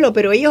 tirándole al pueblo,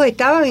 pero ellos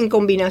estaban en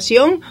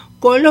combinación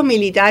con los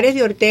militares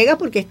de Ortega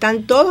porque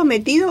están todos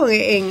metidos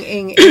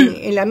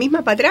en la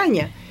misma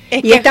patraña.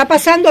 Y está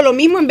pasando lo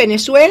mismo en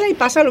Venezuela y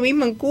pasa lo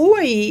mismo en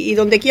Cuba y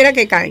donde quiera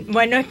que caen.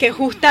 Bueno, es que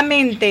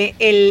justamente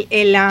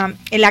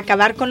el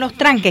acabar con los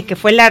tranques, que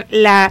fue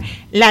la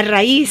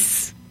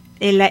raíz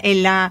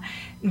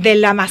de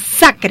la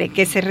masacre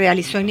que se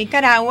realizó en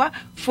Nicaragua,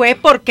 fue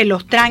porque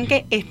los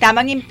tranques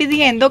estaban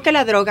impidiendo que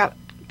la droga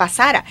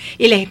pasara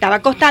y les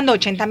estaba costando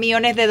 $80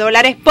 millones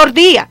por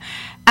día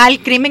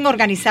al crimen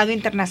organizado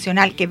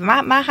internacional, que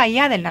va más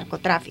allá del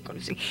narcotráfico,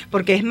 ¿sí?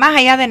 Porque es más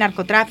allá de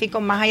narcotráfico,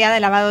 más allá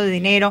de lavado de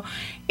dinero,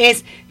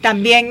 es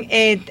también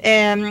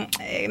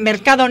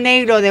mercado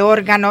negro de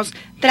órganos,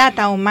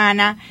 trata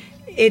humana,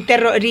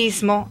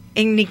 terrorismo.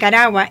 En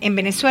Nicaragua, en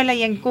Venezuela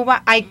y en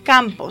Cuba hay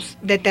campos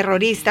de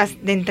terroristas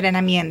de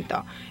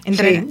entrenamiento,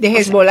 de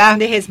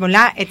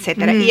Hezbollah,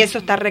 etcétera, y eso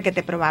está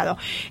requete probado.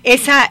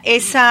 Esa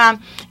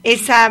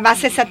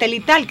base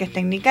satelital que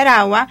está en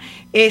Nicaragua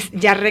es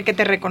ya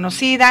requete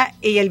reconocida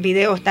y el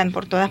video está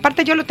por todas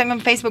partes. Yo lo tengo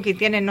en Facebook y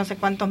tiene no sé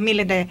cuántos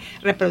miles de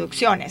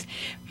reproducciones,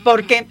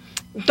 porque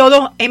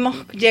todos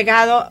hemos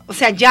llegado, o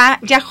sea, ya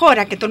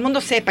jora que todo el mundo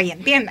sepa y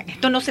entienda que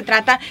esto no se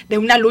trata de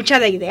una lucha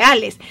de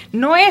ideales,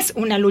 no es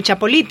una lucha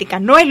política,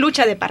 no es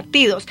lucha de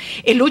partidos,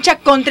 es lucha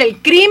contra el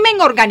crimen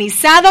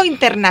organizado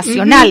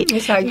internacional,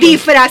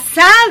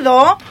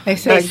 disfrazado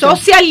de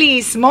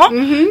socialismo.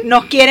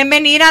 Nos quieren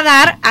venir a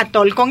dar a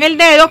tol con el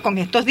dedo con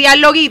estos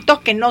dialoguitos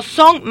que no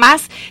son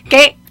más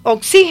que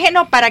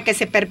oxígeno para que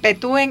se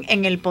perpetúen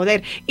en el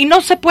poder. Y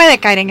no se puede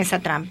caer en esa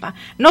trampa.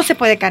 No se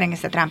puede caer en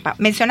esa trampa.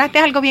 Mencionaste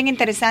algo bien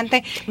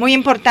interesante, muy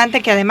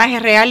importante, que además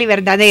es real y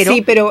verdadero.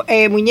 Sí, pero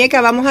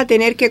muñeca, vamos a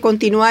tener que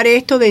continuar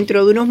esto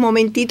dentro de unos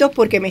momentitos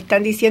porque me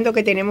están diciendo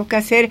que tenemos que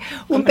hacer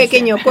un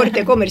pequeño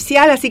corte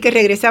comercial, así que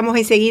regresamos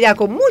enseguida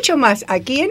con mucho más aquí en